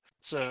things.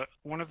 So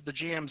one of the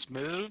GM's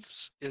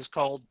moves is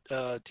called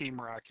Team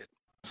Rocket.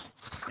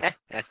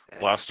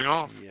 Blasting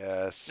off.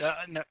 Yes.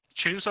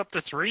 Choose up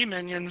to 3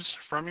 minions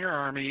from your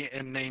army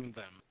and name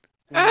them.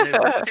 When they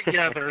work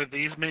together,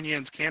 these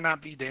minions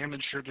cannot be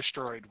damaged or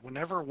destroyed.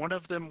 Whenever one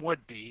of them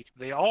would be,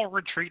 they all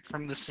retreat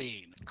from the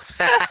scene.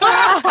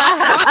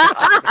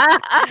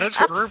 This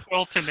group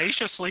will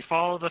tenaciously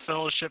follow the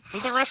Fellowship for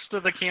the rest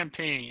of the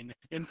campaign,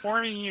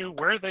 informing you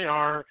where they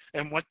are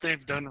and what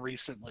they've done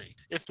recently.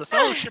 If the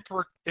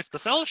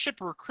Fellowship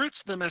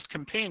recruits them as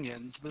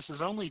companions, this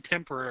is only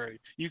temporary.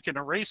 You can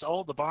erase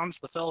all the bonds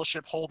the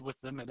Fellowship hold with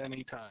them at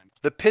any time.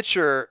 The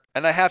picture,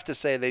 and I have to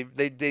say,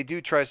 they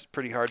do try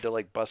pretty hard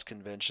to bust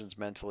conventions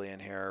mentally in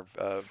here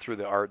through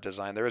the art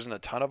design. There isn't a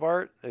ton of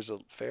art. There's a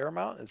fair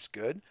amount. It's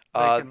good.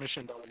 They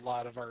commissioned a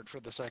lot of art for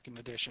the second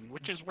edition,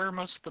 which is where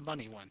most of the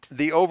money went.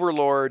 The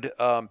Overlord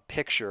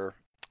picture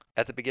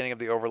at the beginning of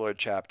the Overlord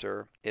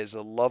chapter is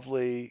a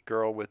lovely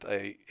girl with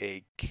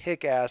a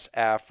kick-ass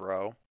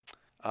afro,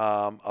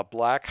 a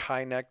black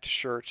high-necked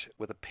shirt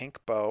with a pink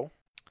bow,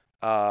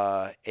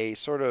 a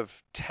sort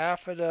of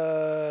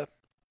taffeta,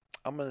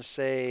 I'm going to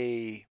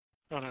say...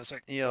 Hold on a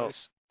second,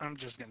 I'm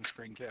just going to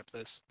screen cap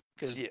this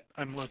because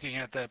I'm looking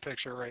at that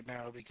picture right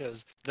now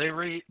because they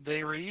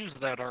reused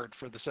that art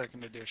for the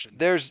second edition.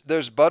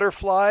 There's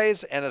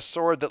butterflies and a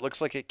sword that looks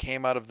like it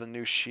came out of the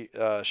new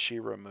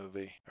She-Ra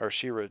movie or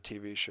She-Ra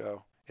TV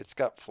show. It's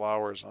got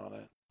flowers on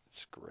it.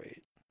 It's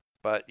great.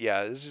 But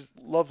yeah, this is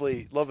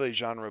lovely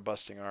genre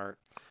busting art.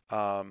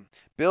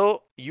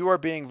 Bill, you are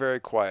being very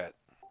quiet.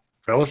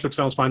 Fellowship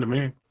sounds fine to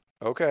me.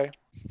 Okay.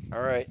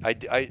 All right.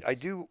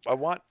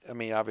 I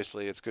mean,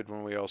 obviously it's good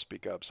when we all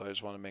speak up, so I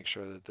just want to make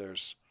sure that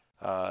there's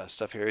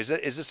stuff here. Is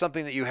this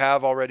something that you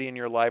have already in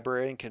your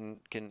library and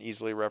can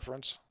easily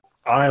reference?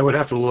 I would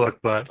have to look,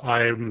 but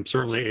I'm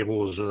certainly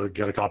able to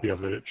get a copy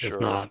of it. Sure.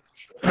 If not,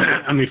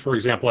 I mean, for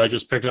example, I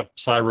just picked up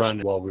Cyrun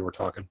while we were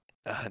talking.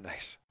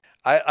 Nice.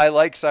 I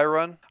like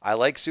Cyrun. I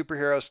like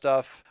superhero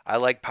stuff. I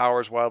like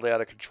powers wildly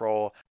out of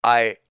control.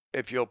 I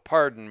if you'll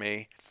pardon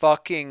me,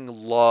 fucking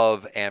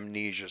love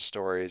Amnesia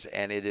Stories,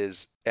 and it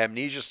is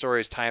Amnesia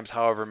Stories times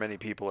however many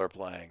people are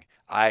playing.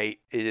 It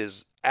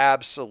is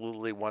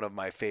absolutely one of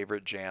my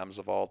favorite jams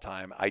of all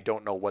time. I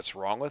don't know what's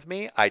wrong with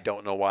me. I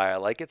don't know why I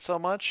like it so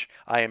much.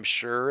 I am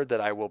sure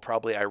that I will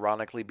probably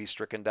ironically be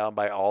stricken down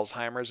by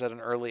Alzheimer's at an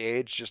early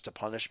age just to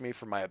punish me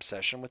for my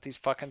obsession with these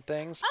fucking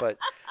things, but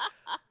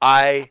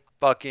I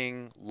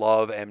fucking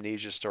love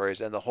Amnesia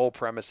Stories, and the whole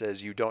premise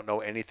is you don't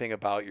know anything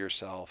about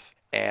yourself,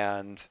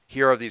 and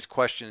here are these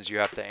questions you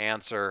have to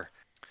answer.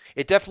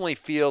 It definitely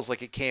feels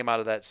like it came out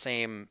of that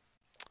same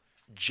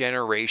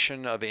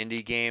generation of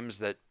indie games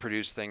that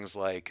produce things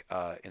like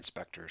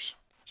Inspectors,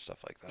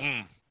 stuff like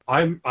that.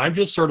 I'm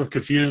just sort of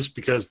confused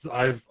because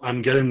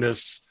I'm getting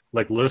this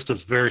like list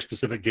of very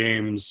specific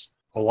games,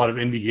 a lot of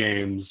indie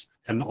games,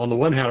 and on the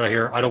one hand I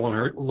hear I don't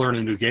want to learn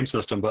a new game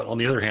system, but on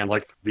the other hand,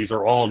 like these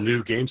are all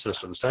new game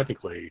systems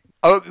technically.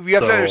 Oh, you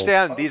have to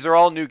understand, these are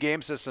all new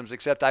game systems,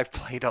 except I've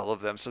played all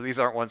of them, so these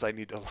aren't ones I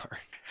need to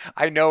learn.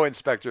 I know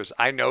Inspectors,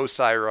 I know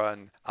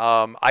Cyrun.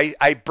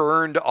 I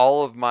burned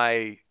all of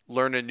my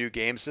learn a new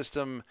game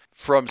system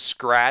from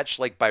scratch,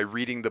 like by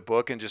reading the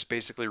book and just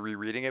basically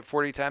rereading it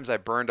 40 times. I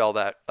burned all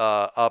that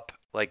up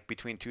like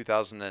between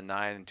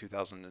 2009 and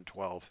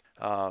 2012.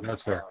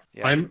 That's fair.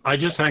 Yeah. I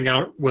just hang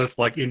out with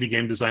like indie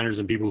game designers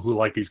and people who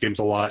like these games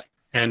a lot.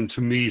 And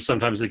to me,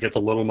 sometimes it gets a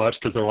little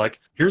much because they're like,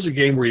 here's a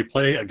game where you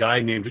play a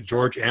guy named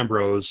George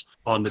Ambrose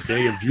on the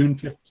day of June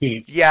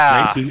 15th,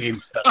 Yeah.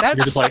 1987. That's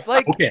You're just like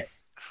okay.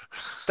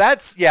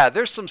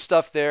 There's some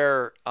stuff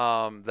there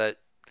that,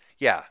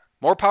 yeah,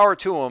 more power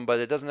to them, but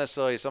it doesn't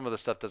necessarily, some of the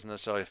stuff doesn't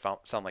necessarily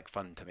sound like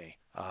fun to me.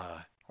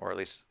 Or at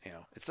least,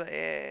 it's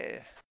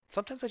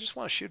sometimes I just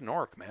want to shoot an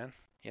orc, man,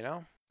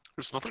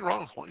 There's nothing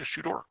wrong with wanting to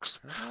shoot orcs,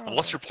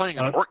 unless you're playing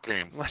an orc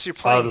game. Unless you're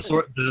playing.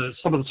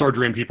 Some of the sword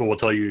dream people will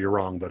tell you you're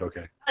wrong, but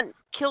okay.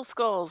 Kill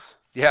skulls.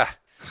 Yeah.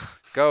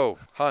 Go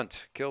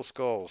hunt, kill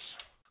skulls.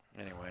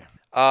 Anyway,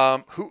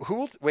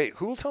 who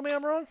will tell me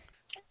I'm wrong?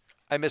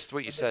 I missed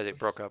what you said. It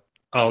broke up.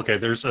 Oh, okay.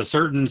 There's a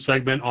certain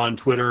segment on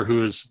Twitter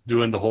who is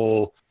doing the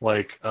whole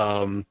like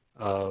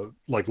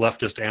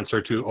leftist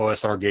answer to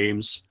OSR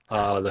games.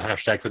 The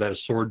hashtag for that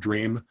is Sword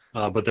Dream.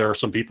 But there are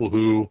some people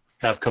who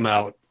have come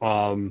out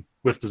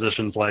with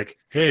positions like,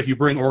 "Hey, if you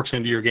bring orcs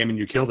into your game and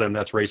you kill them,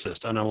 that's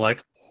racist." And I'm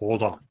like,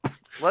 "Hold on."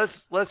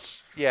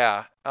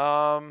 Yeah.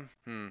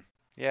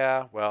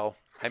 Yeah. Well,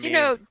 I mean.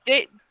 Yep.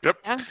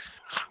 Yeah.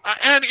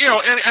 And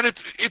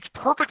it's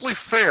perfectly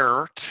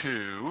fair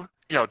to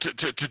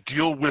to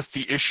deal with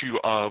the issue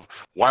of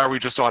why are we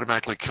just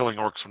automatically killing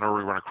orcs whenever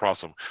we run across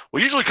them?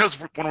 Well, usually because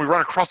when we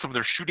run across them,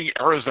 they're shooting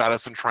arrows at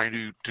us and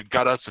trying to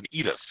gut us and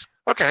eat us.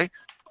 Okay.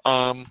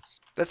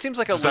 That seems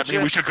like does that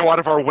mean we should go out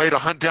of our way to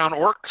hunt down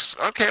orcs?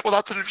 Okay, well,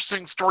 that's an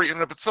interesting story in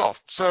and of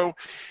itself. So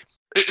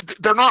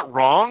they're not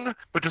wrong,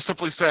 but to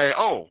simply say,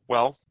 oh,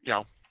 well,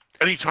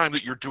 anytime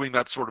that you're doing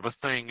that sort of a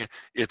thing,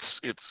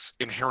 it's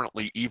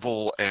inherently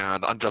evil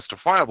and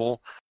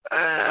unjustifiable.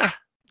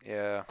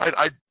 Yeah.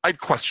 I'd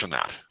question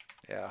that.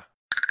 Yeah.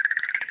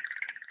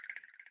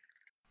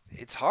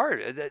 It's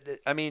hard.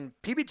 I mean,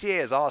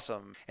 PBTA is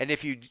awesome, and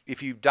if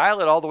you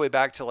dial it all the way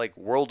back to like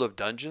World of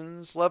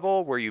Dungeons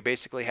level, where you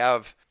basically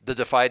have the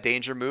Defy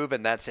Danger move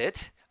and that's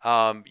it,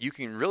 you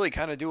can really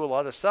kind of do a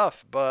lot of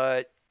stuff.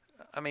 But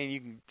I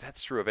mean,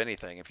 that's true of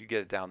anything. If you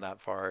get it down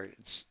that far,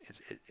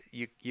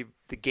 the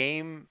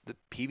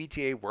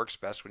PBTA works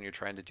best when you're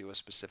trying to do a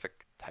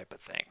specific type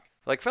of thing,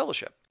 like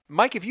Fellowship.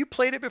 Mike, have you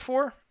played it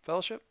before,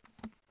 Fellowship?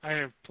 I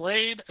have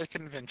played a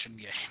convention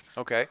game.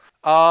 Okay.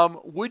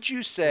 Would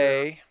you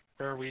say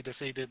where we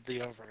defeated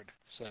the Overlord?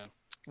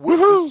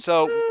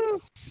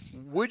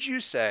 Would you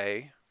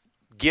say,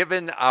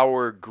 given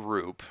our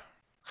group,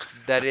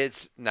 that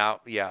it's now,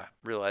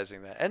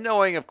 realizing that and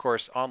knowing, of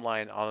course,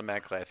 online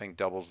automatically, I think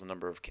doubles the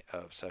number of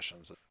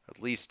sessions,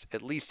 at least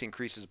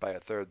increases by a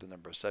third the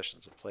number of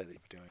sessions of play that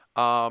you're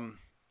doing.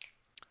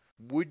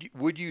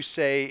 Would you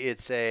say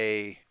it's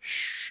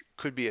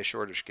could be a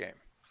shortish game?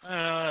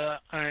 For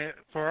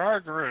our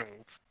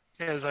group,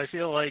 because I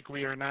feel like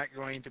we are not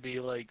going to be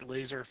like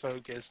laser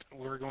focused.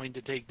 We're going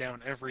to take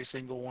down every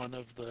single one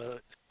of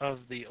the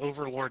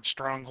Overlord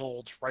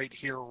strongholds right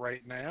here,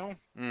 right now.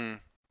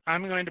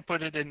 I'm going to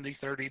put it in the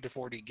 30 to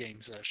 40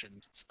 game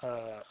sessions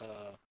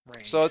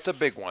range. So it's a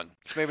big one.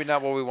 It's maybe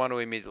not what we want to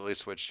immediately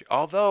switch to.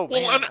 Although,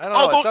 I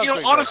don't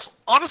know.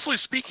 Honestly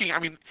speaking, I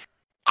mean,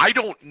 I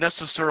don't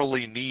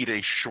necessarily need a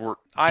short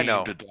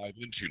game to dive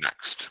into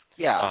next.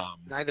 Yeah,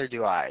 neither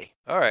do I.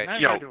 All right.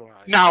 Neither do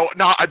I. Now,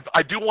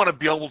 I do want to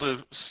be able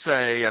to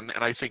say, and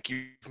I think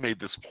you've made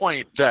this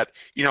point, that,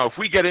 if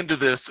we get into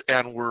this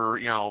and we're,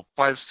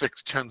 5,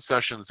 6, 10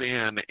 sessions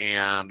in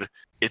and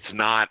it's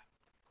not,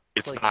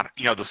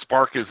 the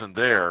spark isn't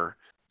there,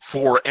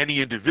 for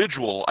any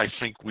individual, I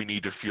think we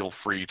need to feel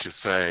free to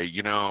say,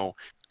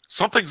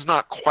 something's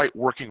not quite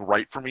working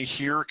right for me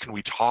here. Can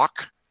we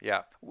talk?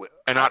 Yeah.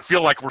 And not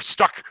feel like we're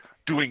stuck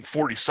doing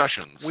 40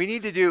 sessions. We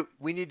need to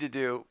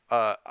do.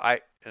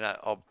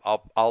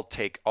 I'll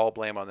take all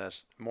blame on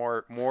this.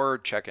 More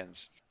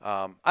check-ins.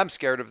 I'm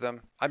scared of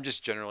them. I'm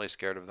just generally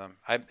scared of them.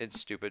 It's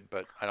stupid,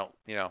 but I don't.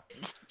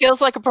 It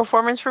feels like a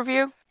performance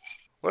review.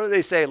 What do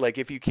they say? Like,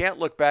 if you can't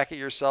look back at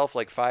yourself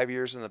like 5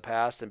 years in the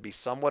past and be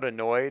somewhat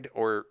annoyed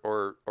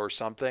or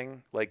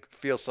something, like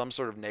feel some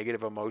sort of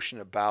negative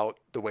emotion about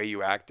the way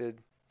you acted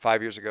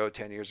 5 years ago,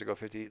 10 years ago,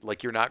 50,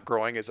 like you're not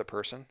growing as a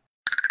person.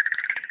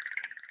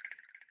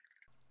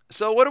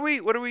 So what are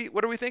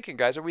we thinking,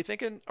 guys? Are we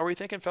thinking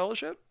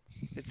Fellowship?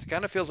 It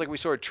kind of feels like we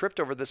sort of tripped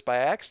over this by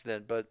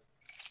accident, but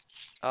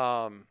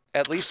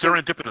at least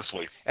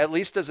serendipitously. At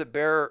least does it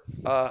bear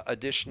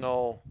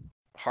additional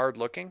hard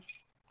looking?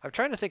 I'm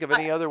trying to think of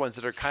any other ones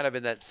that are kind of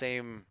in that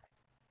same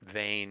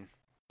vein,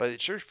 but it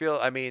sure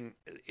feels. I mean,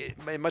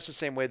 in much the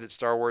same way that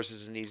Star Wars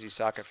is an easy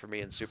socket for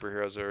me and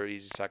superheroes are an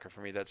easy socket for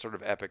me. That sort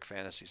of epic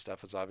fantasy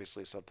stuff is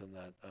obviously something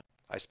that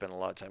I spent a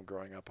lot of time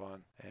growing up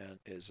on and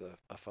is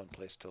a fun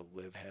place to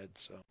live head.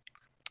 So,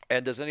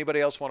 and does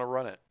anybody else want to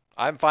run it?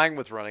 I'm fine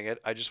with running it.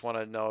 I just want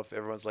to know if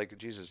everyone's like,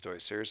 Jesus, do I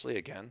seriously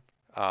again?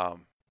 Are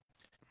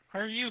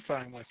you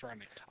fine with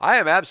running it? I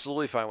am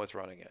absolutely fine with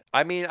running it.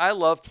 I mean, I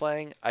love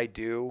playing. I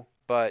do.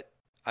 But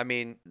I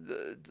mean,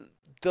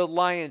 the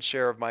lion's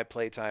share of my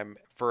playtime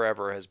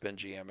forever has been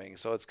GMing,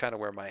 so it's kind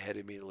of where my head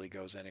immediately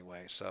goes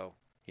anyway. So,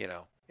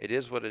 it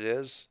is what it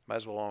is. Might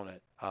as well own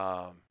it.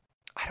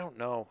 I don't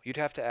know. You'd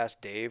have to ask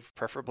Dave,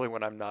 preferably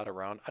when I'm not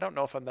around. I don't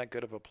know if I'm that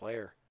good of a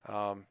player.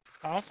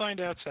 I'll find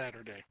out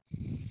Saturday.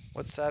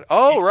 What's that?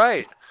 Oh,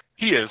 right.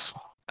 He is.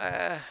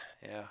 Yeah.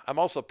 I'm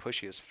also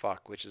pushy as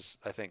fuck, which is,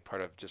 I think,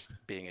 part of just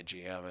being a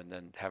GM and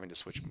then having to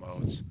switch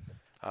modes.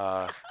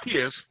 He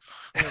is.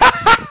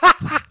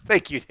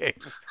 Thank you,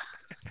 Dave.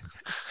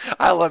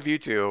 I love you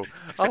too.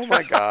 Oh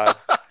my God.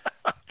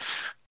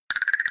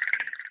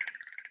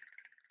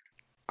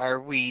 Are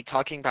we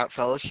talking about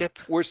Fellowship?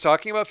 We're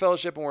talking about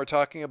Fellowship, and we're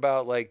talking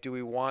about, like, do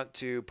we want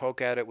to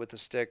poke at it with a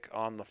stick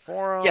on the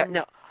forum? Yeah,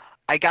 no,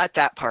 I got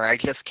that part. I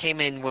just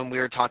came in when we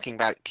were talking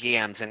about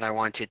GMs, and I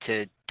wanted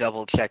to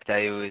double check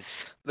that it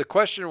was. The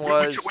question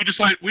was. We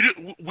decided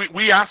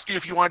we asked you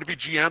if you wanted to be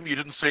GM. You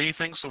didn't say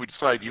anything, so we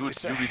decided you would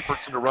be the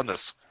person to run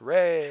this.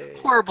 Hooray!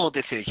 Horrible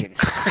decision.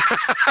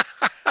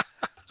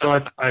 So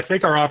I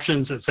think our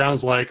options, it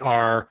sounds like,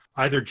 are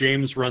either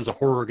James runs a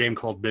horror game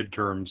called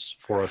Midterms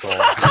for us all,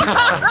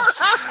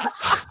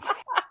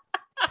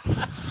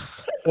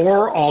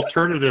 or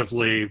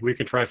alternatively, we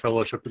can try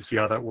Fellowship and see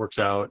how that works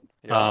out.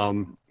 Yeah.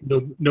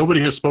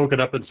 Nobody has spoken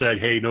up and said,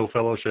 hey, no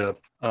Fellowship.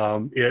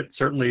 It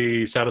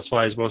certainly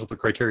satisfies most of the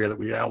criteria that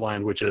we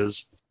outlined, which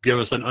is give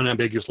us an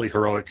unambiguously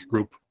heroic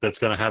group that's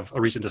going to have a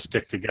reason to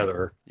stick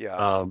together.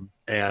 Yeah.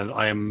 And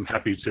I am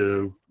happy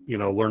to,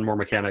 learn more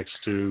mechanics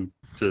to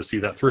see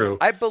that through.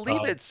 I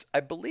believe it's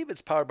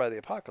powered by the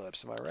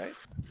apocalypse. Am I right?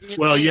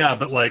 Well, yeah,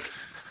 but like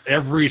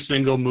every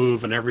single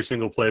move and every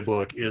single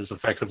playbook is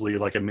effectively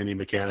like a mini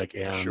mechanic,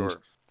 and Sure.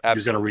 You're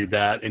going to read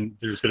that, and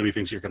there's going to be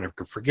things you're going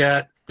to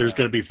forget. There's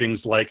going to be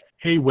things like,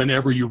 hey,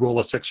 whenever you roll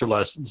a 6 or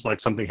less, it's like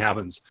something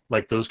happens,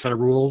 like those kind of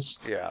rules.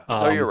 Yeah.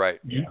 No, you're right.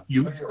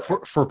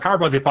 For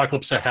Powered by the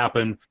Apocalypse to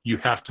happen, you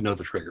have to know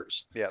the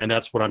triggers. Yeah. And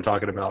that's what I'm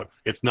talking about.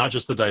 It's not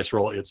just the dice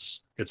roll,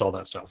 it's all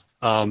that stuff.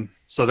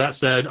 So that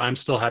said, I'm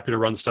still happy to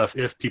run stuff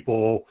if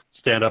people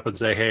stand up and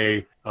say,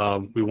 hey,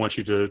 we want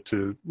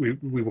you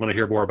we want to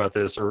hear more about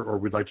this, or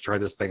we'd like to try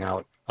this thing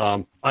out.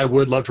 I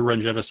would love to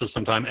run Genesis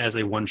sometime as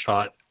a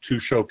one-shot to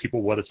show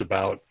people what it's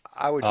about.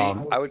 I would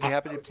be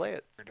happy to play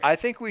it. I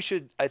think we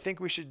should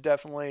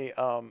definitely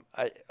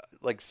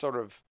sort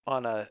of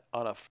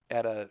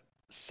at a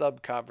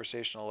sub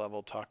conversational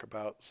level talk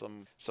about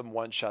some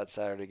one-shot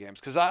Saturday games,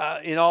 because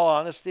in all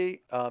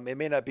honesty, it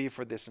may not be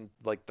for this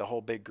like the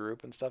whole big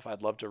group and stuff.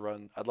 I'd love to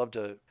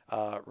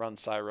run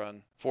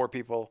Cyrun for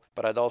people,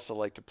 but I'd also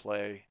like to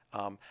play.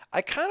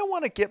 I kind of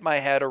want to get my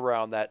head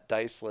around that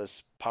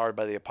diceless Powered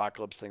by the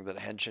Apocalypse thing that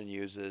Henshin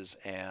uses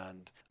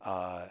and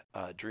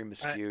Dream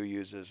Askew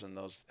uses, and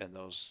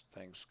those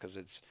things, because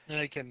it's.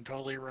 I can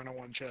totally run a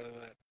one shot of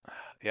that.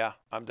 Yeah,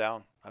 I'm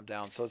down.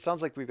 So it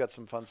sounds like we've got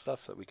some fun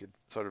stuff that we could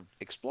sort of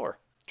explore,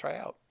 try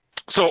out.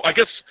 So I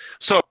guess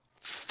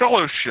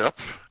Fellowship.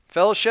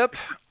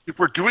 If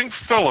we're doing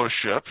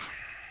Fellowship,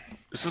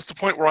 is this the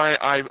point where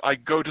I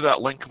go to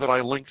that link that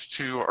I linked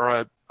to,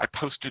 or I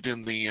posted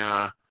in the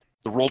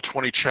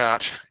Roll20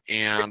 chat,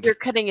 and You're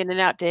cutting in and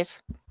out, Dave.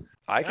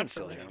 I can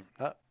still hear him.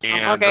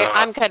 And, okay,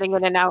 I'm cutting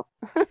in and out.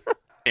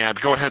 And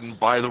go ahead and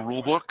buy the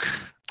rule book.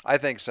 I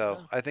think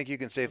so. I think you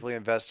can safely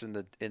invest in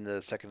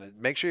the second.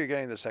 Make sure you're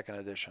getting the second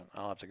edition.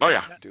 I'll have to go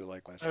do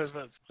likewise.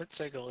 Let's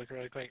take a look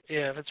really quick.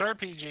 Yeah, if it's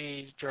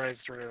RPG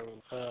drive-through,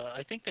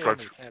 I think they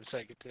only have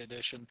second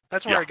edition.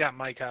 That's where I got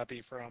my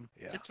copy from.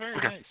 Yeah. It's very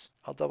nice.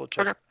 I'll double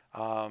check.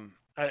 Okay.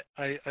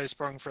 I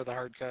sprung for the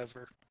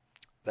hardcover.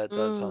 That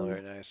does sound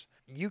very nice.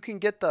 You can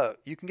get the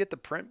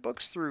print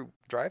books through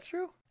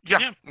drive-through?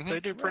 Yeah,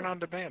 they do print on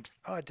demand.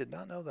 Oh, I did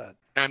not know that.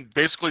 And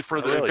basically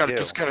they've got it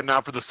discounted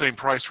now for the same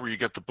price, where you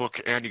get the book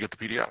and you get the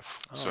PDF.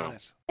 Oh, so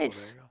nice. Well, there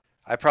you go.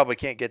 I probably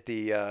can't get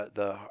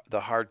the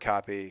hard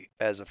copy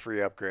as a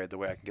free upgrade the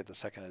way I can get the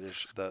second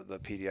edition, the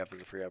PDF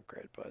as a free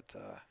upgrade, but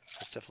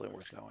it's definitely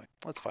worth knowing.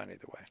 That's fine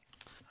either way.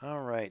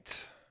 All right.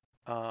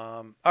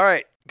 All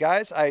right,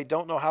 guys. I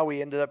don't know how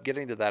we ended up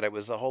getting to that. It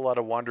was a whole lot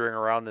of wandering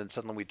around, and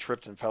suddenly we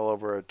tripped and fell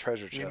over a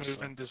treasure chest.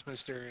 We move in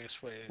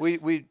mysterious ways.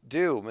 We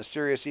do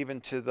mysterious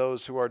even to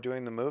those who are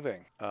doing the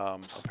moving,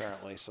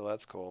 apparently. So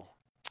that's cool.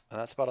 And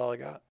that's about all I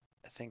got.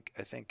 I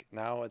think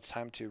now it's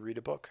time to read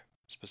a book,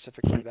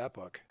 specifically that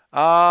book.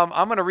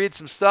 I'm gonna read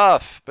some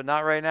stuff, but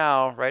not right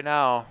now. Right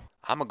now,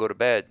 I'm gonna go to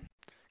bed.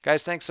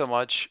 Guys, thanks so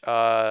much.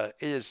 It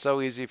is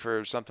so easy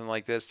for something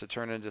like this to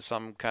turn into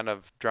some kind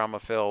of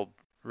drama-filled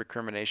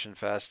recrimination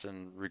fest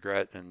and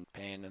regret and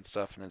pain and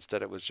stuff, and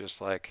instead it was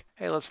just like,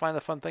 hey, let's find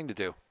a fun thing to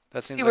do.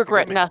 That seems You like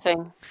regret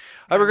nothing.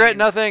 I regret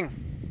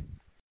nothing.